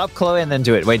 stop Chloe and then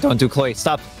do it. Wait, don't do Chloe.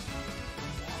 Stop.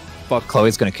 Fuck.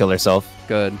 Chloe's gonna kill herself.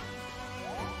 Good.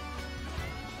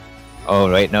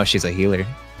 Oh, wait, no, she's a healer.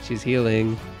 She's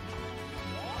healing.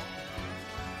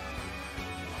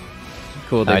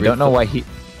 Cool. I don't know why he...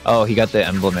 Oh, he got the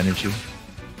Emblem Energy.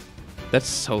 That's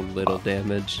so little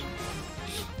damage.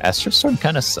 Astro Storm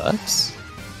kind of sucks.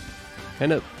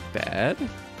 Kind of bad.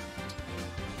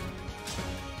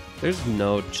 There's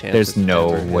no chance. There's it's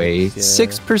no ever way. hits, yeah.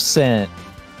 6%.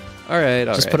 All right.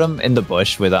 Just put him in the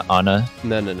bush with Anna.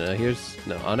 No.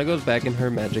 Anna goes back in her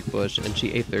magic bush and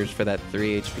she aethers for that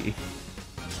 3 HP.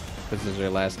 This is her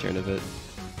last turn of it.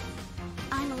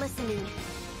 I'm listening.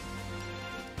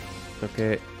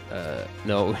 Okay.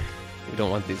 No, we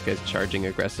don't want these guys charging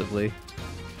aggressively.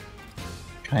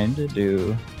 Kinda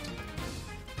do.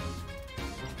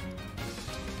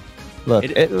 Look,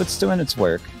 it's doing its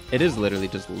work. It is literally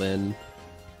just Lyn.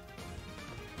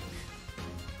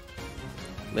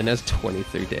 Lyn has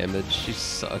 23 damage. She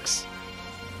sucks.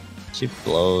 She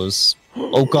blows.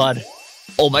 Oh god.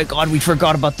 Oh my god, we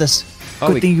forgot about this.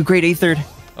 Oh, Good thing you grade A-third.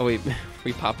 Oh wait,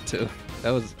 we popped 2.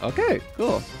 That was okay,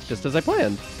 cool. Just as I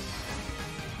planned.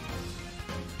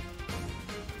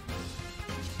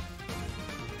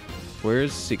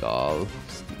 Where's Seagal?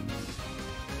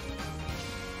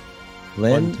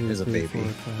 Lyn 1, 2, is a 3, baby. 4,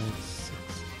 5, 6.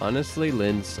 Honestly,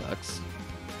 Lyn sucks.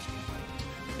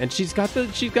 And she's got the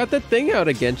thing out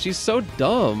again. She's so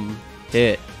dumb.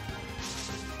 Hit.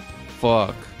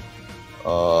 Fuck.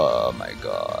 Oh my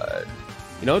god.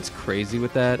 You know what's crazy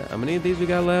with that? How many of these we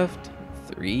got left?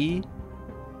 3?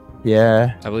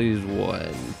 Yeah. I will use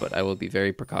 1, but I will be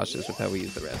very precautious with how we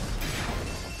use the rest.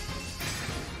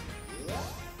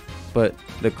 But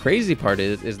the crazy part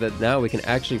is that now we can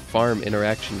actually farm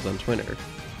interactions on Twinner.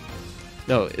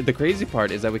 No, the crazy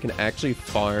part is that we can actually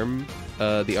farm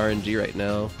the RNG right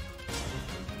now.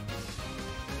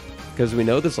 Because we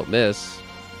know this will miss.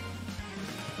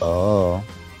 Oh.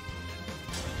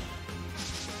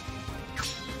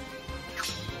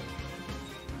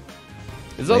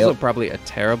 It's also probably a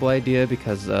terrible idea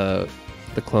because the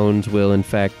clones will in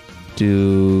fact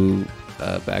do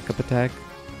backup attack.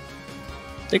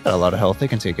 They got a lot of health. They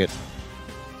can take it.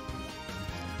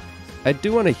 I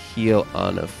do want to heal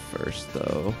Anna first,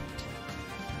 though.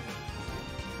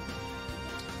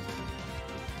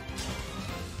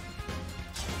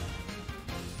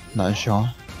 Not Jean.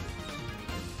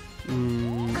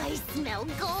 I smell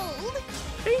gold.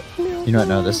 You know what?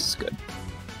 No, this is good.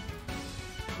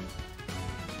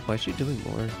 Why is she doing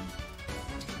more?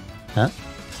 Huh?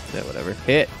 Yeah, whatever.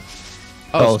 Hit.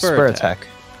 Oh, spur attack.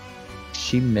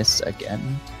 She missed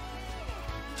again.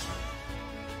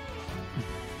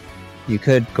 You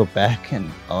could go back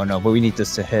and... Oh no, but we need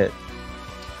this to hit.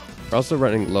 We're also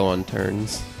running low on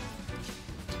turns.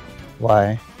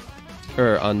 Why?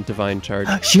 Or on Divine Charge.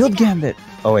 Shield Gambit!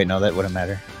 Oh wait, no, that wouldn't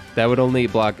matter. That would only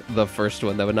block the first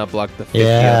one. That would not block the 50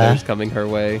 Yeah. others coming her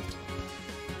way.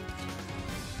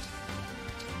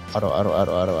 Auto.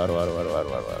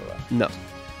 No.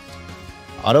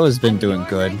 Auto has been doing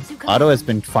good. Auto has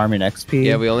been farming XP.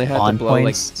 Yeah, we only had to on blow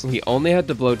points. we only had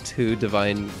to blow 2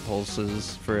 divine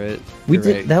pulses for it. We You're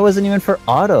did. right. That wasn't even for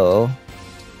auto.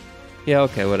 Yeah,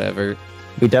 okay, whatever.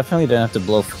 We definitely didn't have to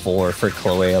blow 4 for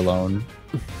Chloe alone.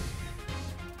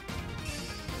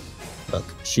 Look,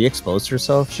 she exposed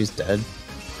herself. She's dead.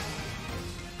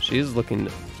 She is looking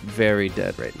very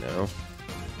dead right now.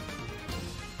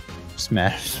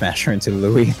 Smash her into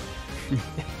Louis.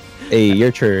 Hey,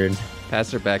 your turn.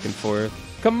 Pass her back and forth.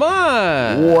 Come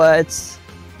on! What?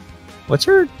 What's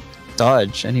her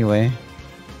dodge anyway?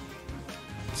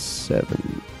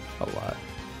 7. A lot.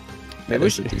 Maybe we we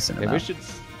should should decent maybe we amount. should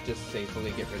just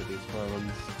safely get rid of these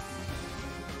clones.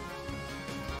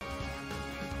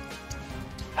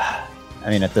 I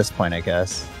mean, at this point, I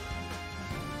guess.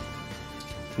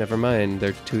 Never mind.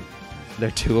 They're too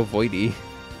avoidy.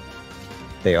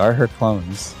 They are her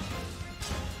clones.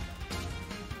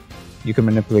 You can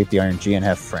manipulate the RNG and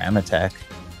have Fram attack,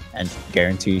 and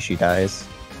guarantee she dies.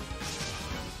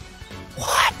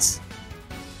 What?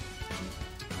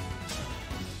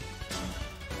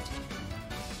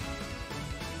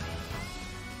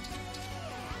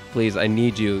 Please, I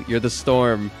need you. You're the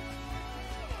storm.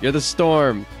 You're the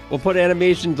storm. We'll put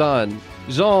animations on.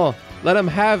 Jean, let him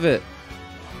have it.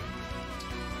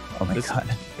 Oh my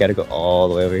god. Gotta go all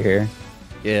the way over here.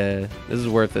 Yeah, this is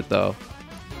worth it though.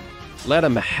 Let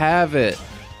him have it.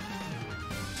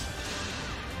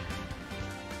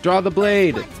 Draw the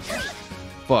blade.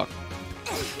 Fuck.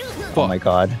 Oh my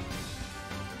god.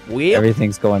 Whip.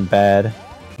 Everything's going bad.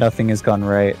 Nothing has gone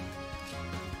right.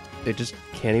 They just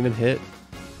can't even hit.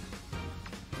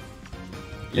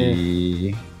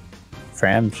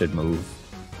 Fram should move.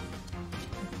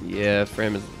 Yeah,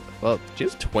 Fram is... Well, she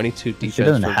has 22 defense. She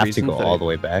doesn't for have to reasons go that all the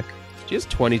way back. She has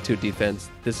 22 defense.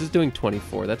 This is doing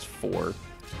 24. That's 4.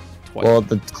 Twice. Well,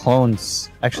 the clones...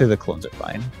 Actually, the clones are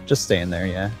fine. Just stay in there,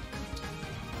 yeah.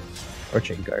 Or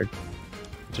chain guard.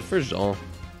 Just for Jean.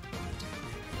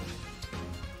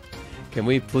 Can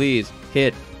we please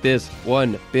hit this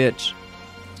one bitch?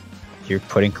 You're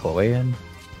putting Chloe in?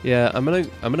 Yeah, I'm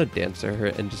gonna dance her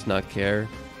and just not care.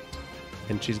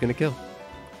 And she's gonna kill.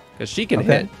 Because she can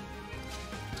hit.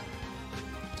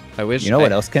 I wish... You know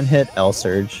what else can hit?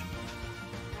 L-Surge.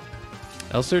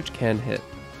 L-Surge can hit.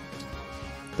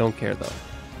 Don't care though.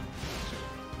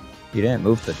 You didn't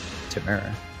move the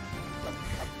Tamara.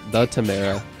 The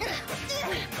Tamara.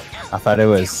 I thought it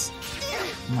was...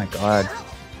 Oh my god.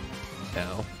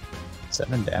 Ow.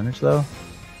 7 damage though?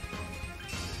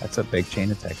 That's a big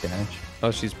chain attack damage.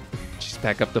 Oh, she's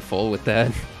back up to full with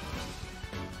that.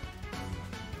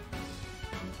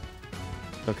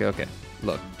 Okay.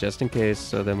 Look, just in case,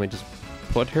 so then we just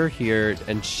put her here,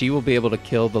 and she will be able to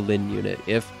kill the Lyn unit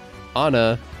if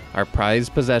Anna, our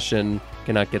prized possession,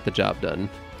 cannot get the job done.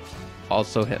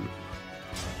 Also him.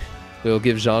 We'll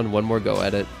give Jean one more go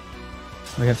at it.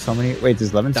 We have so many. Wait,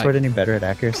 does Lemon Sword any better at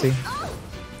accuracy?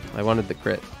 I wanted the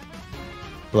crit.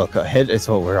 Look, a hit is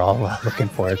what we're all looking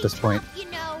for at this point.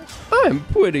 I'm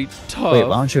pretty tough. Wait,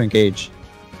 why don't you engage?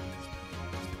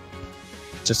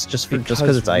 Just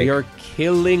because it's Ike. We are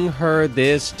killing her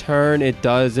this turn. It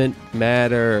doesn't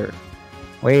matter.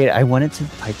 Wait, I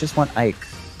just want Ike.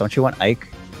 Don't you want Ike?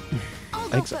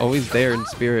 Ike's always there in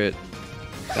spirit.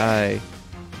 Die.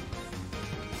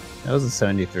 That was a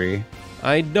 73.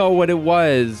 I know what it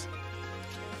was.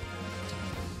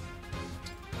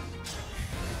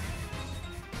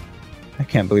 I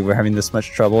can't believe we're having this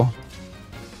much trouble.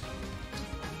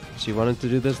 She wanted to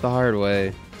do this the hard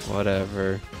way.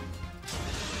 Whatever.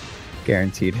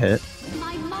 Guaranteed hit.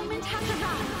 My moment has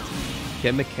arrived.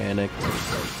 Get mechanic.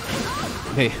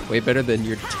 Hey, way better than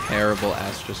your terrible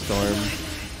Astra Storm.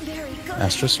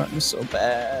 Astra Storm is so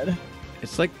bad.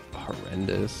 It's like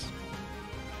horrendous.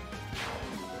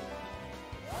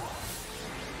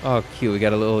 Oh, cute. We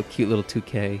got a cute little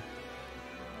 2K.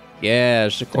 Yeah,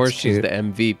 of course she's the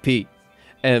MVP.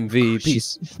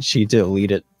 MVP. She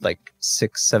deleted like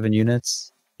 6-7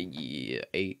 units. Yeah,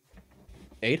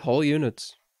 8 whole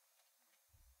units.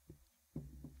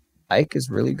 Ike is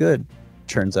really good,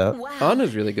 turns out. Wow.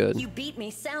 Anna's really good. You beat me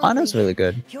soundly. Anna's really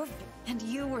good.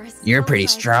 You're pretty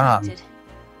strong.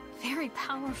 Very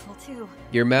powerful too.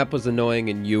 Your map was annoying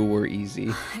and you were easy.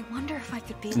 I wonder if I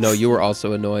could be. No, you were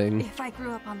also annoying. If I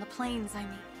grew up on the plains, I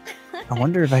mean. I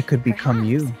wonder if I could become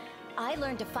you. I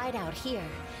learned to fight out here,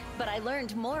 but I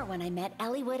learned more when I met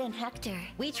Eliwood and Hector.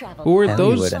 We traveled. Who are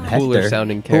those cooler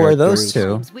sounding characters? Who are those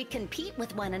two? We compete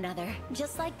with one another,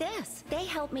 just like this. They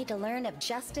helped me to learn of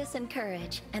justice and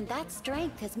courage, and that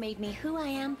strength has made me who I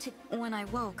am to. When I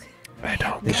woke. I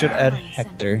don't. They should add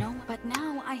Hector. No, but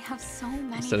now I have so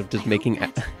many. Instead of just making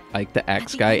Ike the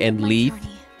axe guy and leave.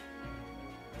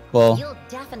 Well,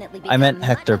 I meant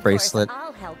Hector bracelet.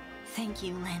 I'll help. Thank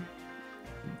you, Lyn.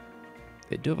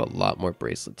 They do have a lot more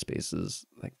bracelet spaces.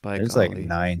 Like by There's golly. like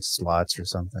 9 slots or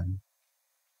something.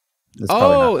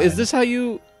 Oh, is this how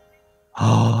you?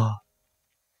 Oh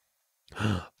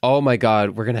my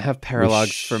God, we're gonna have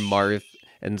paralogs for Marth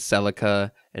and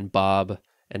Celica and Bob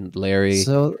and Larry.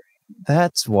 So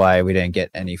that's why we didn't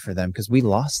get any for them, because we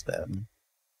lost them.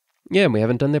 Yeah, and we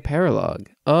haven't done their paralogue.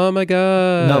 Oh my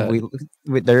God. No,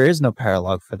 we there is no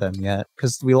paralogue for them yet,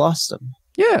 because we lost them.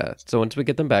 Yeah, so once we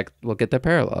get them back, we'll get their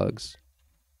paralogs.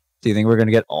 Do you think we're gonna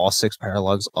get all 6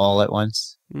 paralogs all at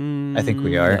once? I think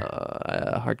we are.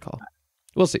 Hard call.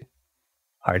 We'll see.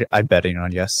 I'm betting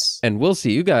on yes. And we'll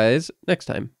see you guys next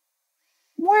time.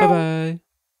 Bye-bye.